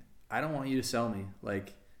deciding, I don't want you to sell me.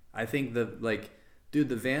 Like, I think the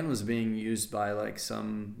van was being used by like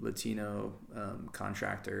some Latino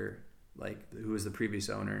contractor, like who was the previous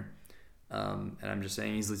owner. And I'm just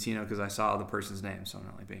saying he's Latino because I saw the person's name, so I'm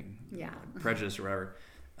not like being prejudiced or whatever.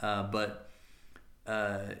 But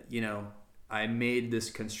I made this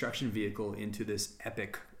construction vehicle into this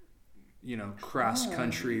epic, cross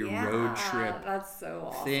country road trip. That's so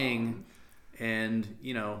awesome. Thing. And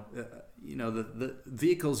the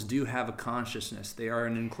vehicles do have a consciousness. They are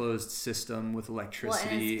an enclosed system with electricity.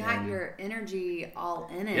 Well, and it's got your energy all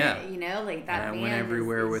in it. Yeah. Like that. And I went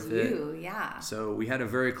everywhere with you. It. Yeah. So we had a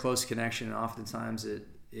very close connection, and oftentimes it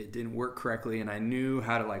didn't work correctly, and I knew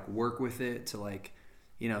how to like work with it to like,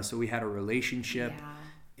 so we had a relationship.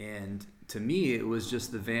 Yeah. And to me, it was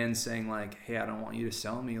just the van saying like, hey, I don't want you to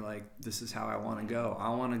sell me. Like, this is how I want to go. I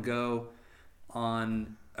want to go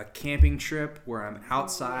on a camping trip where I'm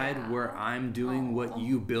outside, where I'm doing what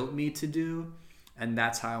you built me to do. And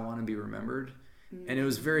that's how I want to be remembered. And it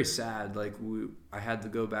was very sad. Like I had to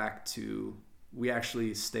go back we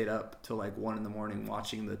actually stayed up till like 1 a.m.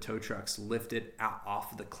 watching the tow trucks lift it out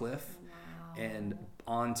off the cliff and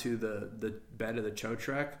onto the bed of the tow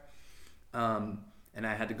truck. And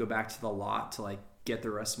I had to go back to the lot to like get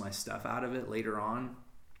the rest of my stuff out of it later on.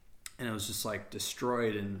 And it was just like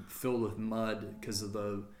destroyed and filled with mud because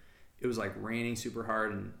it was like raining super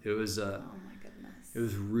hard, and it was oh my goodness. It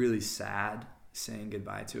was really sad saying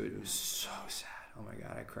goodbye to it. It was so sad. Oh my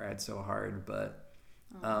God, I cried so hard, but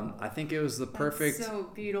I think it was the perfect so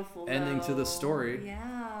beautiful ending to the story.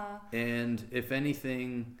 Yeah. And if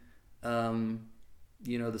anything,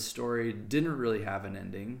 the story didn't really have an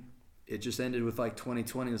ending. It just ended with like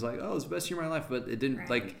 2020. It was like, oh, it was the best year of my life, but it didn't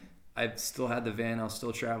like. I still had the van. I was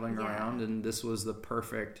still traveling around, and this was the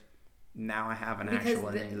perfect. Now I have an actual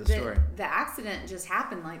ending to the story. The accident just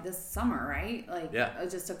happened like this summer, right? Like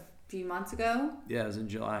just a few months ago. Yeah, it was in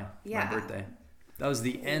July. My birthday. That was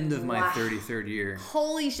the end of my 33rd year.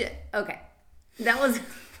 Holy shit! Okay, that was.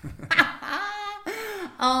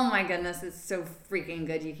 Oh my goodness, it's so freaking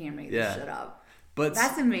good. You can't make this shit up. But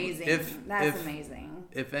that's amazing. That's amazing.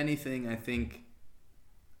 If anything, I think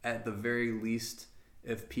at the very least,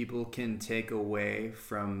 if people can take away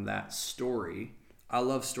from that story, I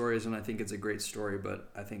love stories and I think it's a great story, but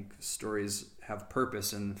I think stories have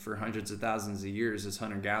purpose, and for hundreds of thousands of years as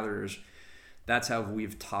hunter-gatherers, that's how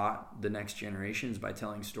we've taught the next generations, by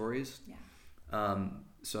telling stories. Yeah.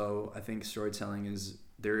 So I think storytelling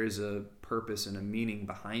there is a purpose and a meaning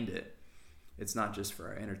behind it. It's not just for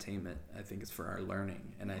our entertainment. I think it's for our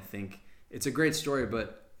learning. And I think it's a great story,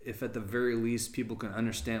 but if at the very least people can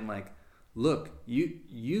understand, like, look,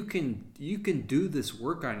 you can do this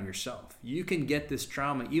work on yourself. You can get this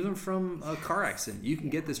trauma, even from a car accident. You can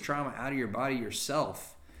get this trauma out of your body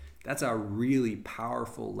yourself. that's a really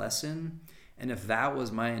powerful lesson. And if that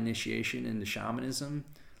was my initiation into shamanism,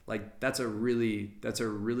 like that's a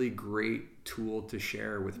really great tool to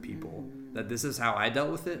share with people, that this is how I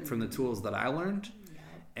dealt with it from the tools that I learned,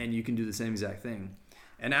 and you can do the same exact thing.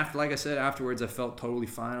 And after, like I said, afterwards I felt totally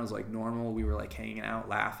fine. I was like normal. We were like hanging out,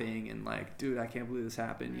 laughing, and like, dude, I can't believe this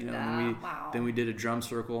happened. You know, and then we did a drum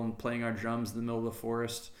circle and playing our drums in the middle of the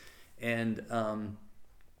forest. And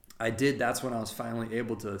that's when I was finally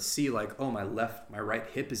able to see like, oh, my right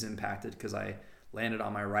hip is impacted because I landed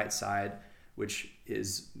on my right side, which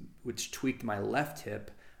tweaked my left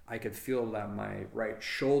hip. I could feel that my right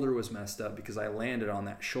shoulder was messed up because I landed on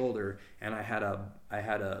that shoulder, and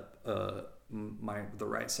the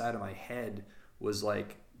right side of my head was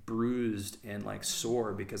like bruised and like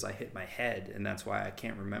sore because I hit my head, and that's why I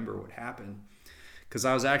can't remember what happened. Because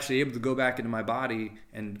I was actually able to go back into my body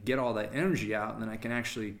and get all that energy out, and then I can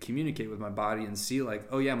actually communicate with my body and see like,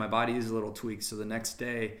 oh yeah, my body is a little tweaked. So the next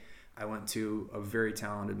day I went to a very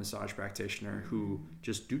talented massage practitioner who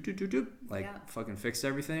just fucking fixed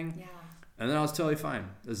everything. Yeah. And then I was totally fine,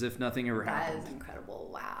 as if nothing ever happened. That is incredible.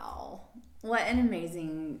 Wow. What an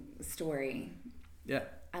amazing story. Yeah.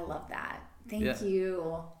 I love that. Thank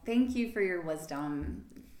you. Thank you for your wisdom.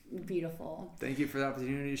 Beautiful. Thank you for the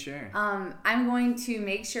opportunity to share. I'm going to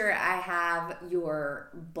make sure I have your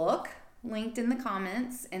book linked in the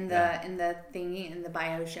comments in the thingy in the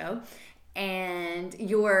bio show, and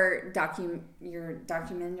your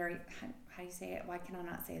documentary. How do you say it? Why can I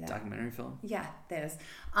not say that? Documentary film? Yeah, those.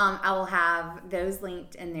 I will have those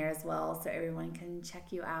linked in there as well, so everyone can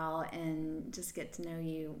check you out and just get to know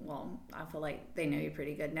you. Well, I feel like they know you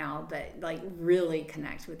pretty good now, but like really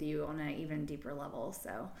connect with you on an even deeper level.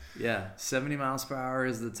 So yeah, 70 Miles Per Hour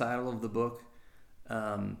is the title of the book,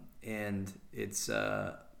 and it's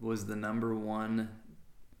was the number one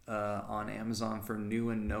on Amazon for new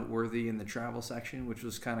and noteworthy in the travel section, which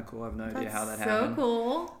was kind of cool. I have no idea how that happened. So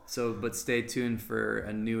cool. So, but stay tuned for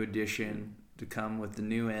a new edition to come with the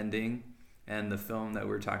new ending. And the film that we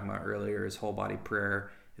were talking about earlier is Whole Body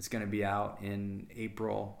Prayer. It's going to be out in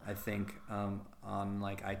April, I think, on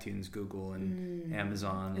like iTunes, Google, and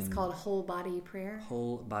Amazon. It's called Whole Body Prayer?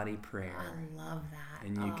 Whole Body Prayer. I love that.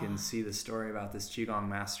 And you can see the story about this Qigong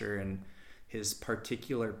master and his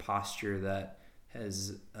particular posture that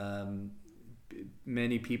has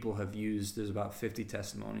many people have used. There's about 50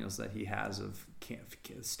 testimonials that he has of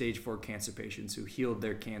stage 4 cancer patients who healed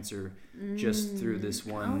their cancer just through this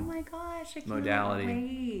one modality.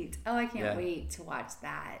 Wait. Oh, I can't wait to watch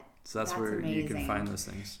that. So that's where amazing. You can find those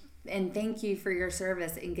things. And thank you for your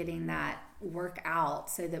service in getting that work out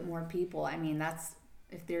so that more people, I mean,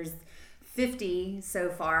 if there's 50 so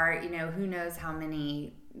far, you know, who knows how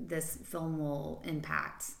many this film will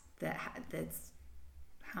impact. That's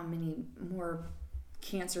how many more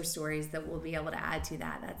cancer stories that we'll be able to add to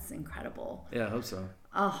that. That's incredible. Yeah, I hope so.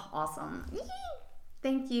 Oh, awesome.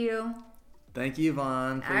 Thank you. Thank you,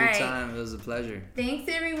 Vaughn, for your time. It was a pleasure. Thanks,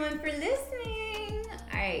 everyone, for listening.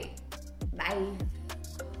 All right. Bye.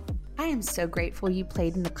 I am so grateful you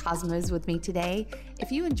played in the cosmos with me today.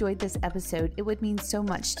 If you enjoyed this episode, it would mean so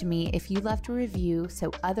much to me if you left a review so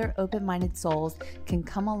other open-minded souls can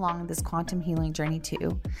come along this quantum healing journey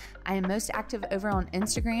too. I am most active over on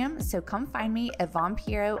Instagram, so come find me at Vaughn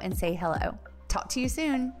Piero and say hello. Talk to you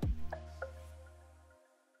soon.